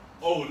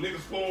 Oh, niggas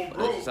phone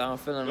broke. That's how I'm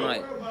feeling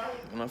tonight.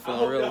 I'm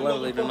feeling real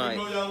lovely tonight.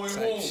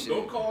 Type shit.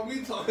 Don't call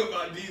me talking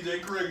about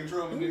DJ Craig and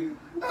Trouble, nigga.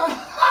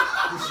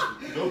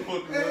 Don't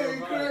fucking Hey,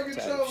 Craig and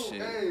Type Trouble.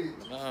 shit. Hey.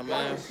 Nah,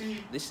 man.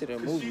 This shit a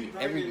movie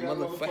every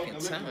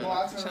motherfucking time.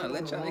 I'm trying to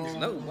let y'all niggas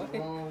know,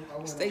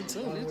 boy. Stay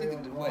tuned.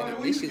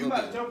 This shit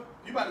gonna get.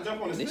 You about to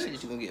jump on the This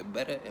shit gonna get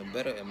better and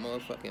better and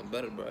motherfucking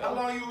better, bro. How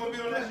long you gonna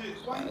be on that shit?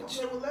 Watch.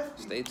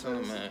 Stay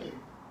tuned, man.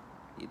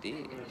 You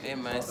did. Hey,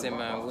 man, say,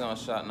 man, we on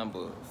shot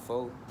number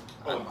 4.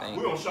 I think.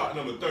 We on shot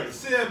number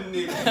 37,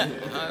 nigga. I don't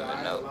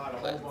even know.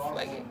 But,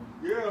 like it.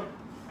 Yeah.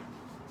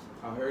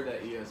 I heard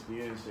that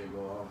ESPN shit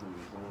go off in the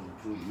phone.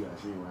 True, you guys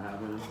seen what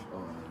happened?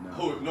 No.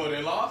 Who? No,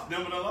 they lost?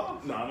 Them and they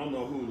lost? No, I don't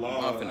know who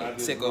lost. I'm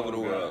finna take over the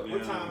world.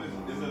 What time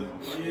is it?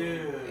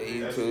 Yeah. Hey,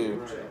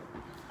 YouTube.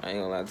 I ain't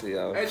gonna lie to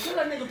y'all. Hey, tell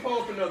that nigga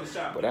pull up another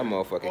shot. But that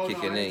motherfucker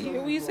kicking in. You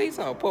know what you say?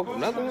 Something, pull up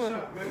another one.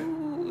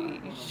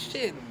 Ooh,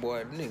 shit,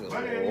 boy. Nigga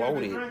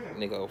loaded.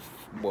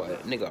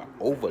 Nigga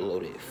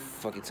overloaded.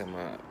 Fuck you talking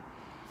about.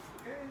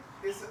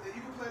 you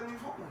can play it on your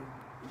phone.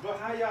 But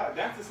how y'all?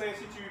 That's the same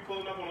shit you be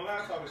pulling up on the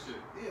laptop and shit.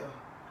 Yeah.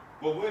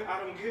 But what? I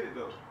don't get it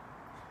though.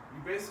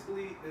 You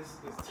basically, it's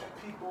 10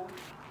 people,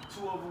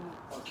 2 of them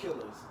are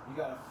killers. You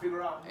gotta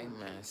figure out. Hey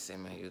man, say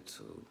my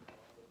YouTube.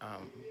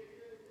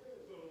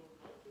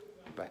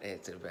 About to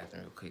head to the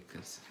bathroom real quick,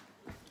 cause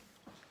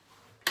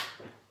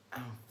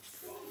I'm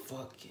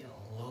fucking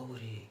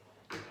loaded.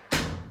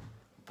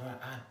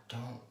 But I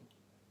don't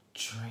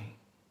drink.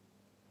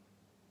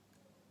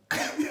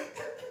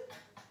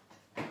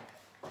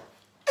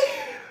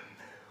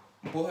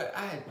 Boy,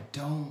 I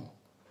don't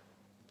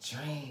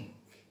drink.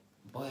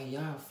 Boy,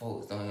 y'all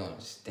folks don't even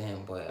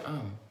understand, boy.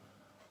 I'm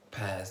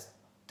past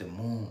the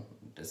moon,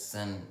 the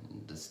sun,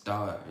 the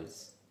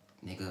stars,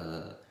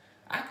 nigga.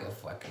 I could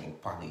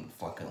probably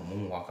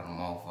moonwalk on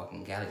the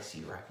motherfucking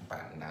galaxy right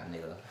about now,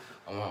 nigga.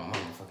 I'm on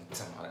motherfucking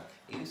talking about,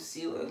 you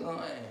see what's going?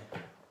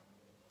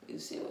 You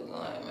see what's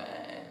going,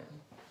 man?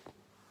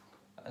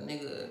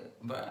 Nigga,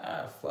 but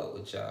I fuck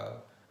with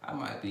y'all. I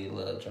might be a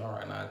little drunk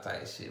right now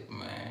type shit,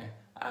 man.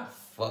 I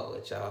fuck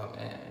with y'all,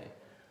 man.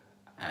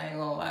 I ain't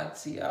gonna lie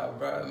to y'all,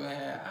 bro,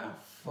 man. I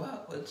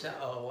fuck with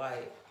y'all,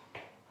 like,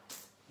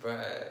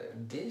 bro,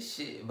 this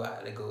shit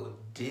about to go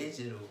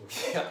digital.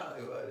 Y'all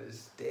don't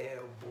understand,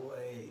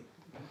 boy.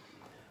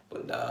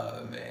 But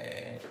nah,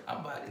 man, I'm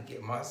about to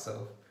get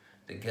myself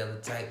together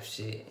type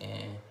shit,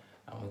 and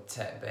I'm gonna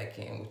tap back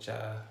in with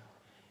y'all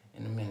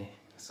in a minute.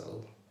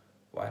 So,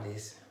 why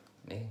this,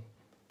 nigga?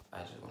 I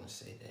just wanna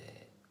say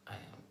that I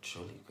am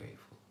truly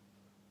grateful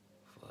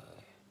for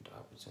the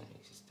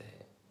opportunities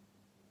that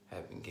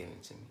have been given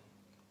to me.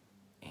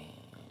 And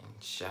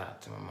shout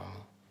out to my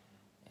mama,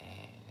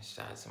 and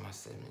shout out to my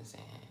siblings,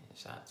 and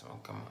shout out to my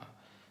grandma,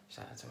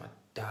 shout out to my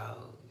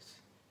dogs,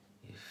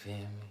 you feel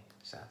me?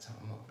 Shout out to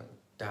my motherfucking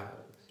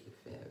dogs, you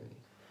feel me?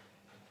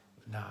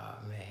 Nah,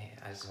 man,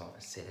 I just want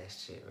to say that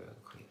shit real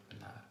quick, but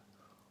nah,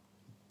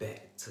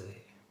 back to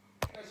it.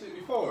 That shit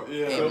before.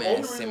 Yeah. Hey, the man,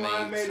 only reason why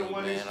I made the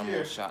one this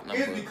year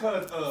is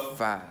because of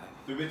 5.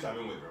 The bitch I've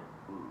been with, bro.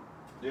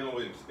 Dealing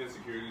with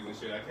insecurities and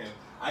shit.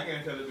 I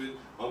can't tell the bitch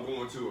I'm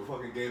going to a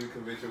fucking gaming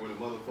convention with a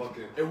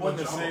motherfucking. It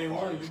wasn't the same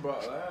one you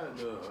brought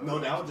last. No,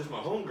 that was just my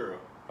homegirl.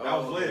 That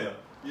was Leia.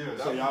 Yeah.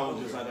 So y'all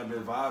was just like that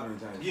been vibing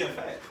type. Yeah,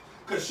 fact.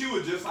 Cause she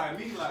was just like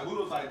me. Like we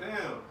was like,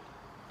 damn.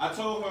 I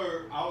told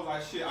her, I was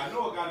like, shit, I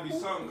know it gotta be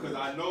something, cause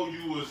I know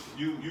you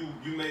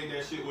made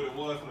that shit what it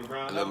was from the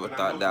ground up. I never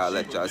thought that I'd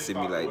let y'all see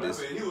me like this.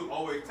 And he was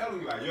always telling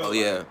me like, yo. Oh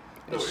yeah.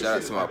 No, and shout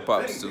out to my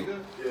pops too.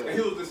 Yeah. And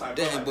he was just like,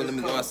 damn, but let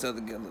me get myself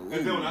together. Ooh,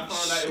 and then when I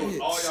found out it was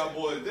all y'all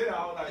boys there,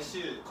 I was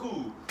like, shit,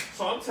 cool.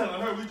 So I'm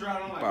telling her, we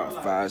driving on like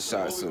about 5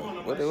 shots. So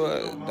what it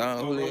was,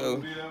 Don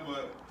Julio.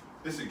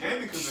 It's a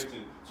gaming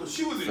convention. So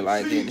she was feel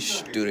like in the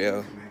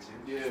studio.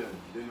 Yeah,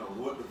 didn't know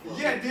what the fuck.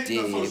 Yeah,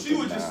 didn't know. So she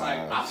was just like,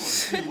 I want to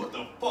see what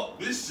the fuck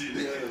this shit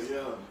is.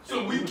 Yeah.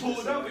 So we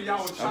pulled up and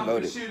y'all was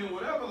chopping shit and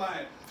whatever.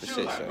 Like, she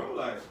was like, bro,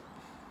 like,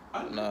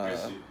 I love that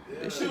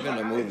shit. This shit been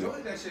a I movie.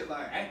 enjoyed that shit,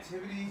 like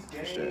activities,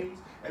 games,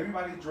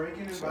 everybody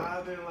drinking and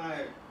vibing,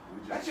 like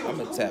that shit was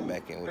cool. I'm gonna tap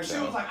back in with and y'all.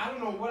 she was like, I don't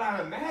know what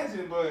I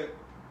imagined, but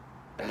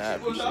and I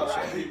appreciate y'all.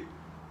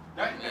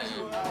 That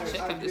shit was alright.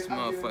 Check out this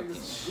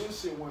motherfucking good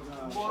shit one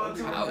time.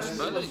 house,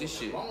 brother. This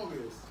shit.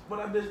 But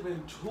that bitch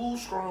been too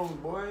strong,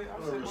 boy.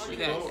 You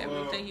got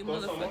everything you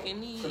motherfucking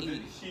need.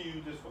 She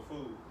used just for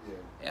food.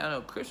 Yeah, I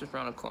know Chris was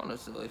around the corner,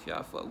 so if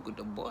y'all fuck with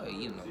the boy,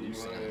 you know what I'm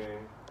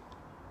saying.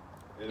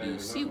 You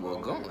see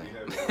what's going.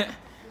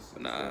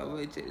 But nah,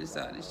 wait, check this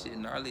out. This shit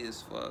gnarly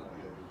as fuck.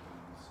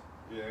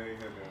 Yeah,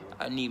 ain't heavy.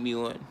 I need me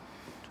one.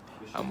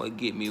 I'ma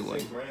get me one.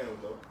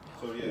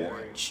 So yeah.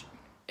 Watch.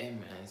 Hey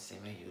man, see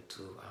my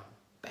YouTube. I'm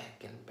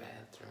back in the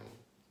bathroom,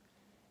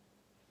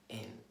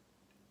 and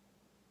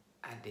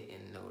I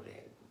didn't know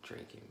that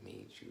drinking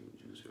made you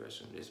use the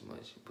restroom this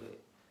much, but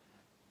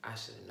I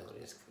should have known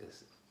this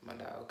because my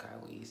dog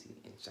Kyle-Weezy,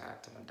 and shout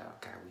out to my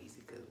dog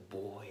Kyle-Weezy, because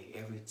boy,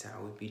 every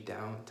time we be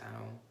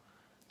downtown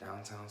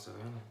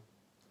Savannah,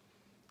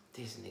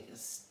 this nigga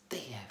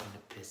stay having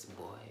to piss,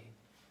 boy.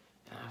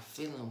 And I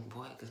feel him,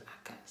 boy, because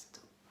I got to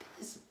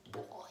piss,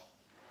 boy.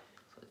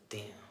 So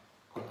damn,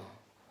 hold on.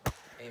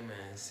 Hey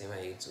man, see my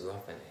YouTube, I'm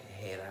finna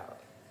head out.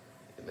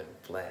 It's been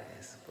a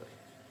blast, but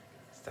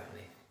it's time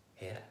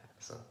to head out.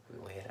 So we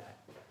gonna head out.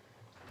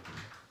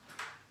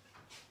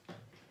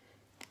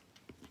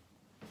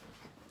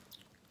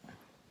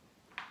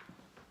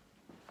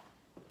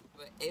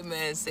 Hey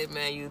man, say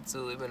man,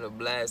 YouTube, it's been a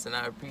blast, and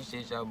I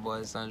appreciate y'all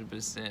boys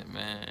 100%,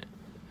 man.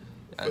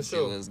 Y'all see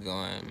what's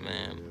going,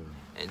 man.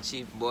 And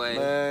Chief boy,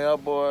 man, y'all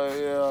boy,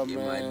 yeah,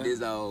 man. Man.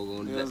 This all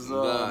gonna yes,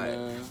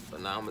 man.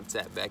 But now I'm gonna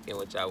tap back in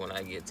with y'all when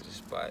I get to the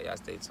spot. Y'all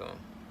stay tuned.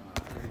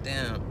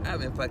 Damn, I've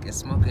been fucking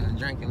smoking and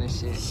drinking and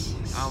shit.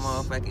 I'm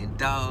motherfucking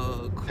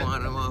dog.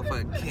 Quantum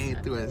motherfucking came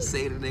through and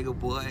say the nigga,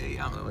 boy, I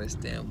don't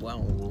understand, boy,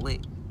 I'm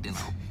lit. Then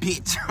a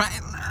bitch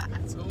right now.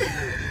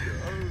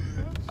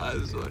 I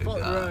swear to God.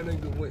 Fuck around,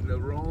 nigga went the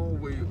wrong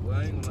way. Well,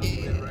 I ain't gonna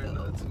lie right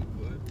now, too,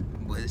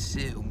 but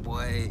shit,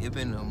 boy, it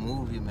been a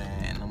movie,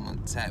 man. I'm gonna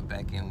tap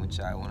back in with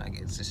y'all when I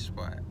get to the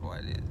spot.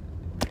 Boy, it is.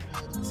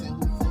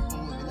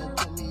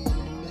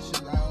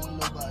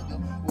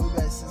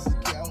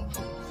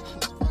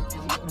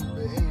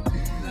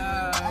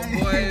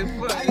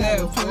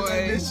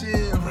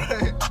 shit, bro. I'm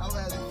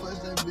gonna have to flush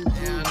that bitch.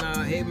 Yeah,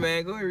 no. Hey,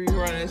 man, go ahead and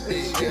rerun that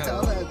shit. Yeah,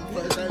 I'm gonna have to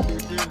flush that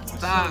bitch.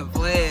 Stop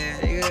playing,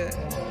 nigga.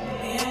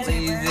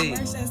 Easy.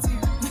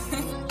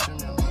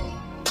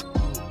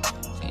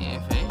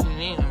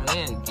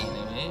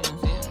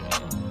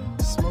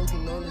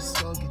 Smoking on the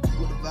skunky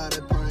with a vibe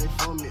that praying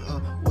for me.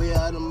 Way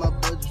out of my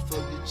budget,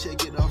 fuck you,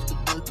 check it off the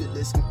bucket.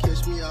 This can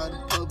catch me out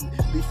of public.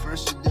 Be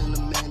fresher than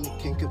a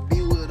mannequin. Could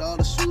be with all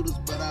the shooters,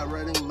 but I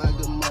read in my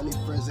good money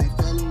friends. They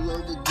fell in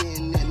love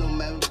again, it no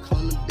matter the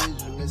clone of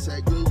Benjamin.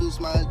 Say green boost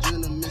my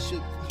adrenaline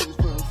mission.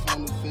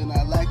 From the fin,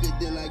 I like it,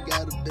 then I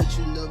gotta bet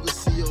you never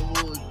see your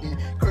whole again.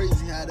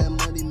 Crazy how that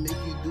money make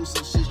you do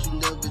some shit you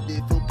never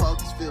did. Full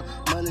pockets filled,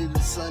 Monday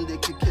to Sunday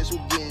could catch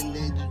me again.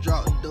 Then just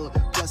drop the door,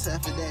 plus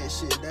half of that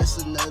shit, that's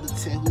another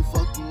 10. Who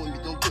fucking with me?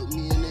 Don't put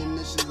me in their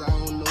missions, I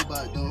don't know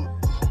about them.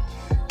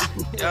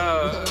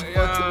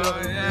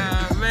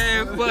 Yeah,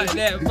 man, fuck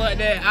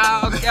that.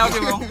 I don't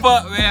give a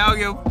fuck, man. I don't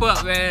give a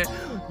fuck, man.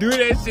 Do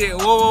that shit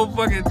one more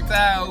fucking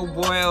time, oh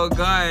boy. Oh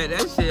god,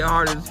 that shit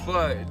hard as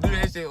fuck. Do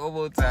that shit one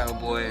more time,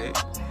 boy.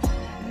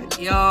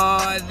 Yo,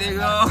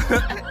 nigga.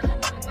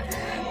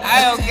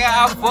 I don't care.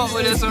 I fuck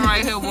with this one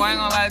right here, boy. I ain't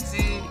gonna lie to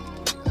you.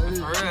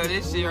 For real,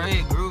 this shit right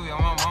here groovy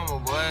on my mama,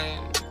 boy.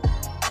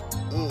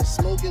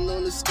 Smoking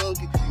on the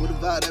skunky with a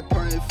vibe that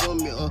praying for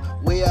me.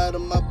 Way out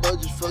of my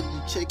budget, fuck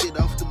you, check it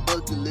off the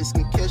bucket list.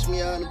 Can catch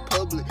me out in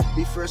public,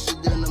 be fresher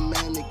than a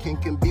mannequin.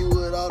 Can be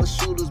with all the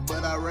shooters,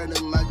 but I read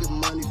in my good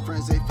money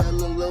friends. They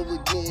fell in love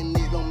again,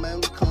 they don't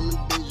matter coming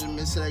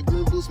Benjamin. Say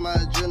green boost my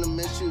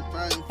adrenaline, shoot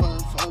frying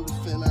from the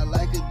fin. I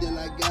like it, then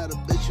I gotta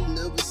bet you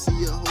never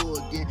see a hoe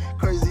again.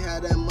 Crazy how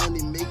that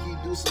money make you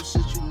do some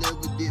shit you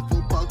never did.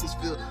 Full pockets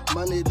filled,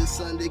 Monday to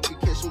Sunday could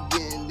catch me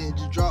again, then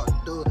just drop the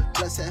door.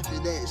 Plus half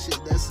of that shit,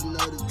 that's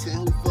another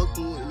 10. Who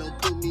fucking with?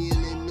 Don't put me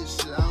in that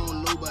mission. I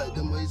don't know about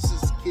them, but it's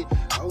just a kid.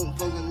 I wasn't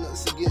fucking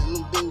nuts to getting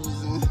them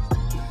binges in.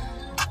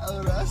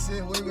 I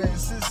said, wait, man,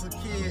 since a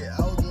kid,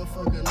 I was doing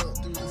fucking up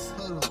through this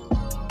huddle.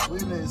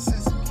 Wait, man,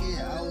 since a kid,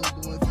 I was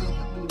doing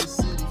flipping through the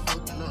city,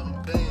 fucking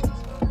up the bands.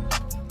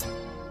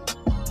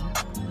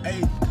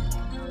 Hey,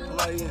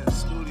 play in the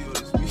studio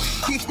this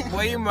week.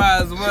 Boy, you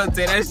might as well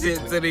take that shit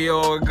to the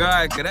old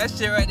god, cause that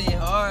shit right there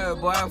hard,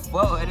 boy. I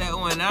fuck with that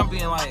one. I'm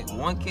being like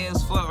 1K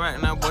as fuck right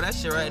now, boy. That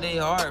shit right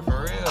there hard,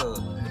 for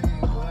real.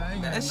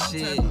 That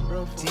shit,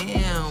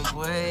 damn,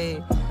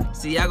 boy.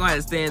 See, y'all gonna have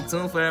to stay in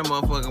tune for that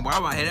motherfucker, boy.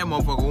 I'm about to hit that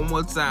motherfucker one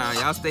more time.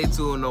 Y'all stay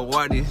tuned to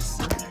what this.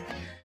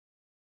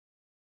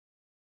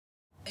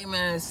 Hey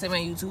man, say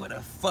man, YouTube, what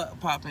the fuck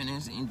poppin'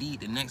 is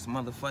indeed the next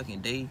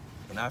motherfucking day.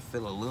 And I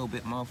feel a little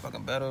bit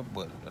motherfucking better,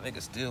 but the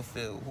nigga still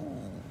feel,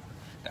 ooh.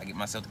 Gotta get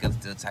myself together,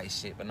 still tight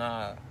shit. But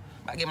nah,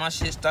 if I get my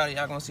shit started,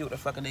 y'all gonna see what the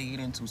fuck they get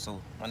into.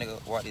 So, my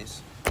nigga, watch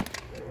this.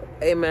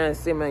 Hey man,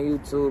 see man,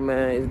 YouTube,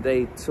 man, it's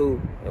day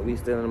 2, and we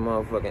still in the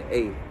motherfucking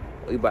 8.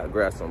 We about to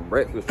grab some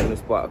breakfast from this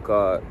spot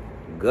called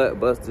Gut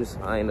Busters.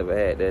 I ain't never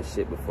had that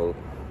shit before.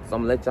 So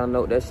I'm gonna let y'all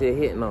know what that shit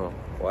hitting on.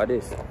 Watch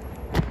this.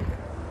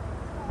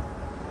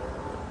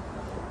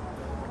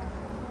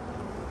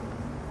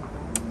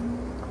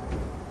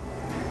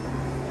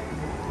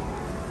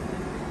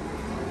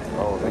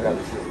 Oh, they got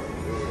this shit.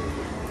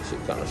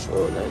 Shit kinda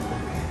short,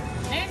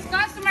 man. Next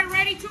customer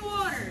ready to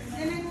order.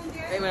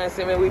 Hey man,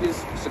 see man, we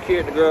just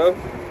secured the girl,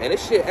 and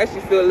this shit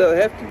actually feel a little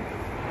hefty.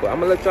 But I'm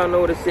gonna let y'all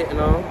know what it's sitting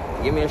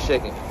on. Give me a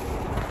second.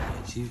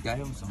 She's got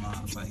him some like.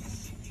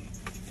 Yes,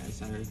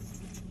 sir.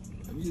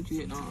 Let me see what you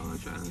hitting on.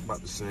 Trying.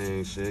 About the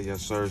same shit. Got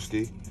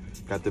Sirski,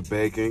 got the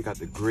bacon, got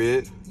the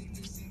grit.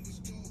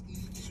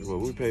 So what,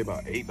 we pay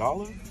about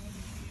 $8?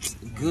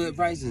 Good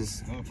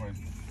prices. Good prices.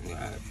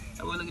 Yeah.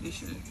 I wanna look at this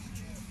shit.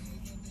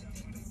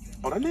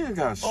 Oh, that nigga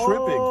got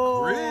shrimp and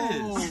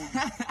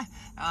grits.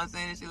 I was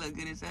saying this shit look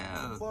good as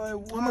hell. Boy,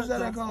 what How much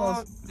that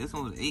cost? This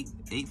one was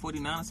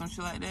 $8.49 or some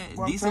shit like that.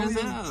 Well, decent as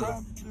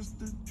hell.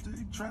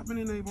 They trapping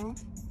in there, bro.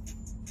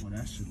 Well,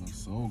 that shit looks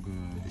so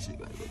good. This shit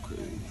gotta go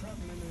crazy.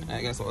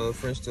 I got some other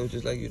French toast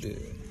just like you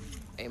did.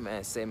 Hey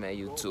man, say man,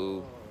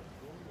 YouTube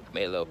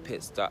made a little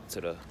pit stop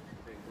to the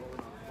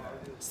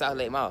South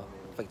Lake Mall.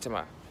 Fuck it,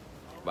 tomorrow.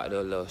 About to do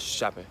a little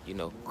shopping, you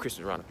know,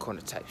 Christmas around the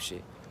corner type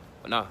shit.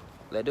 But nah,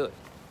 let's do it.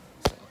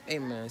 So, hey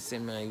man, say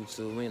man,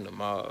 YouTube, we in the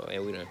mall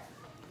and we done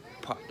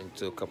popped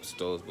into a couple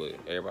stores, but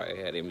everybody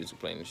had their music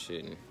playing and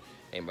shit, and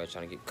anybody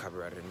trying to get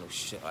copyrighted and no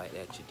shit like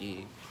that you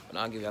did. But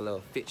now I'll give y'all a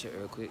little fit check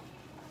real quick.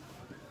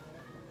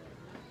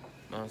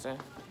 Know what I'm saying?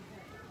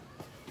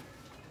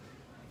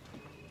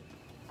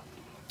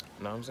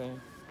 Know what I'm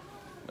saying?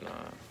 But nah.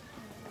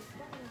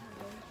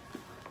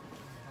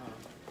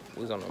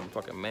 We was on a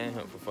fucking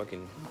manhunt for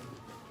fucking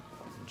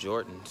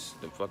Jordans,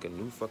 the fucking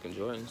new fucking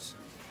Jordans.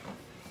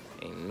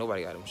 Ain't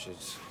nobody got them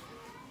shits.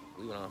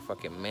 We went on a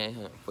fucking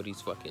manhunt for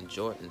these fucking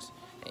Jordans,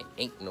 and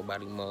ain't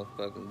nobody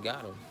motherfucking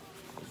got them.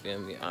 You feel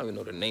me? I don't even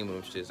know the name of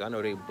them shits. I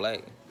know they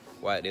black,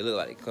 white. They look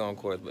like they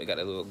Concords, but they got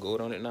that little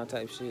gold on it now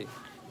type shit.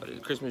 But the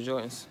Christmas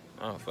Jordans,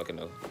 I don't fucking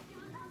know.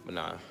 But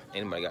nah,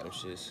 anybody got them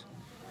shits.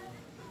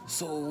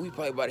 So we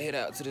probably about to head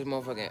out to this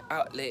motherfucking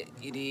outlet,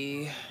 you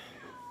dig?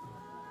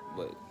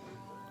 But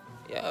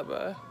yeah,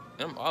 bro.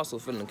 And I'm also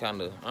feeling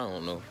kind of, I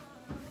don't know.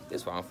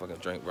 This why I don't fucking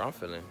drink, bro. I'm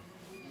feeling,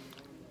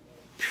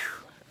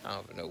 I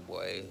don't know,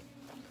 boy.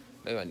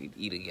 Maybe I need to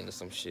eat again or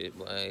some shit,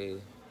 boy.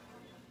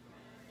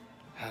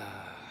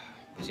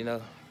 But you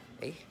know,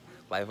 hey,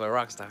 life of a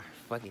rock star.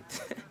 Fuck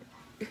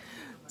it.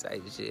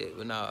 Type shit.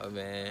 But nah,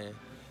 man.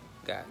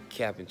 Got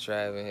Cap and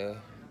Trav in here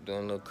doing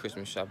a little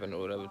Christmas shopping or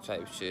whatever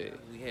type shit.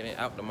 We heading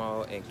out the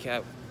mall and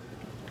Cap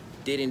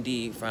did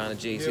indeed find the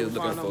J's he was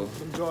looking for.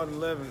 Them Jordan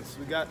 11s.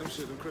 We got them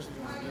shit in Christmas.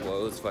 Yeah. Boy,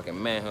 it was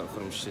fucking manhunt for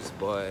them shits,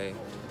 boy.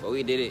 But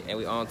we did it and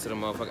we on to the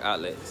motherfucking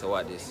outlet. So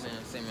watch this.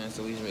 Man,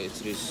 so we just made it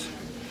to this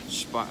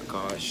spot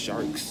called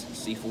Sharks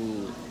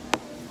Seafood.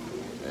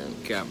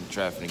 And Cap and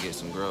Trav finna get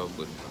some grub,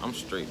 but I'm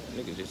straight.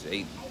 Nigga just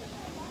ate.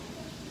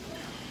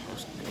 I'm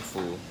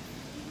full.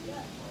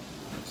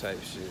 Type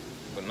shit.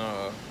 But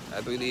nah,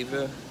 after we leave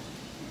here,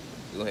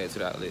 we gonna head to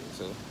the outlet.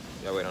 So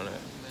y'all wait on that.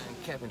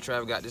 Cap and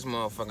Trav got this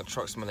motherfucking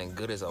truck smelling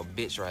good as a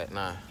bitch right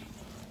now.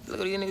 Look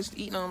at these niggas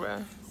eating on,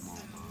 bro.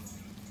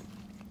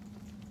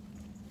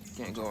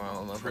 Can't go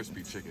wrong with my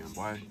crispy chicken,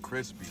 boy.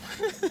 Crispy.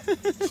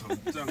 I'm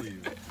telling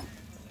you.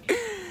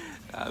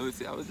 I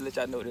was let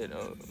y'all know that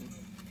though.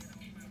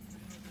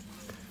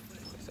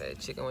 Say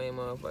chicken wing,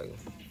 motherfucker.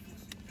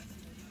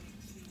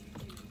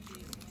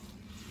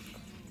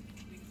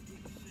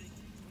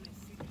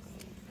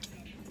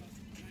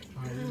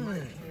 We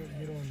might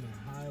get on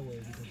the highway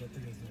because I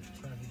think it's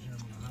a traffic jam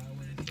on the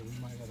highway, so we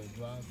might gotta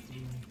drive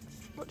through.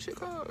 What shit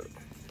called?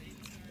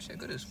 Shit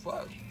good as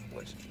fuck.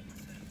 What?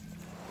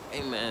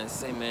 Hey man,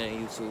 say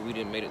man, YouTube, we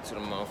done made it to the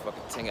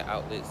motherfucking Tenga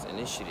outlets, and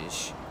this shit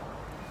is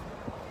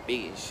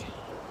big as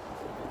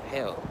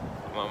hell.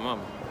 My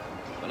mama.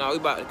 But now we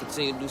about to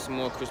continue to do some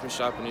more Christmas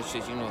shopping and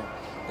shit, you know.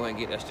 Go ahead and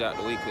get that shit out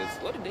the way, cause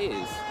what it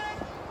is,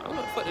 I don't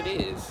know what the fuck it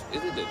is.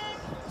 Is it the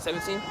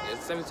 17th? Yeah,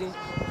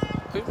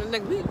 17th? Christmas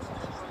next week.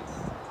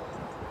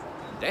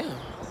 Damn.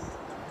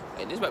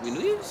 Hey, this about to be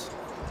New Year's?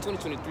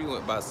 2023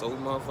 went by so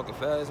motherfucking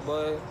fast,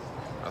 boy.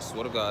 I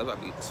swear to God, it's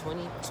about to be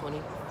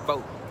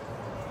 2024.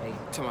 Hey,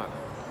 come on.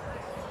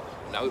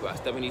 Now we about to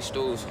step in these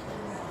stores.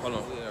 Hold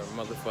on, we are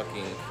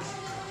motherfucking...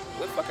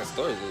 What fucking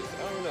store is this? I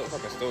don't even know what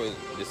fucking store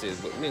this is,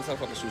 but we in some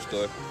fucking shoe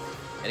store.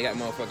 And they got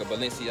motherfucking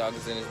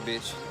Balenciagas in this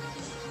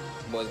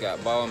bitch. Boys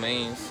got ball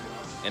mains.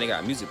 And they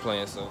got music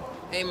playing, so...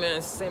 Hey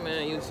man, say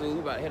man, YouTube, we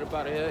about to head up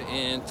out of here.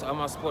 And to all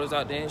my supporters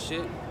out there and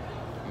shit,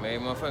 Merry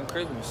motherfucking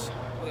Christmas.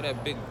 Look at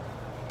that big,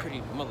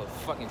 pretty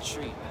motherfucking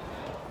tree.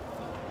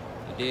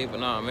 You dig? But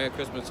nah, Merry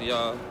Christmas to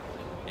y'all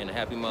and a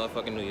happy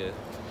motherfucking New Year.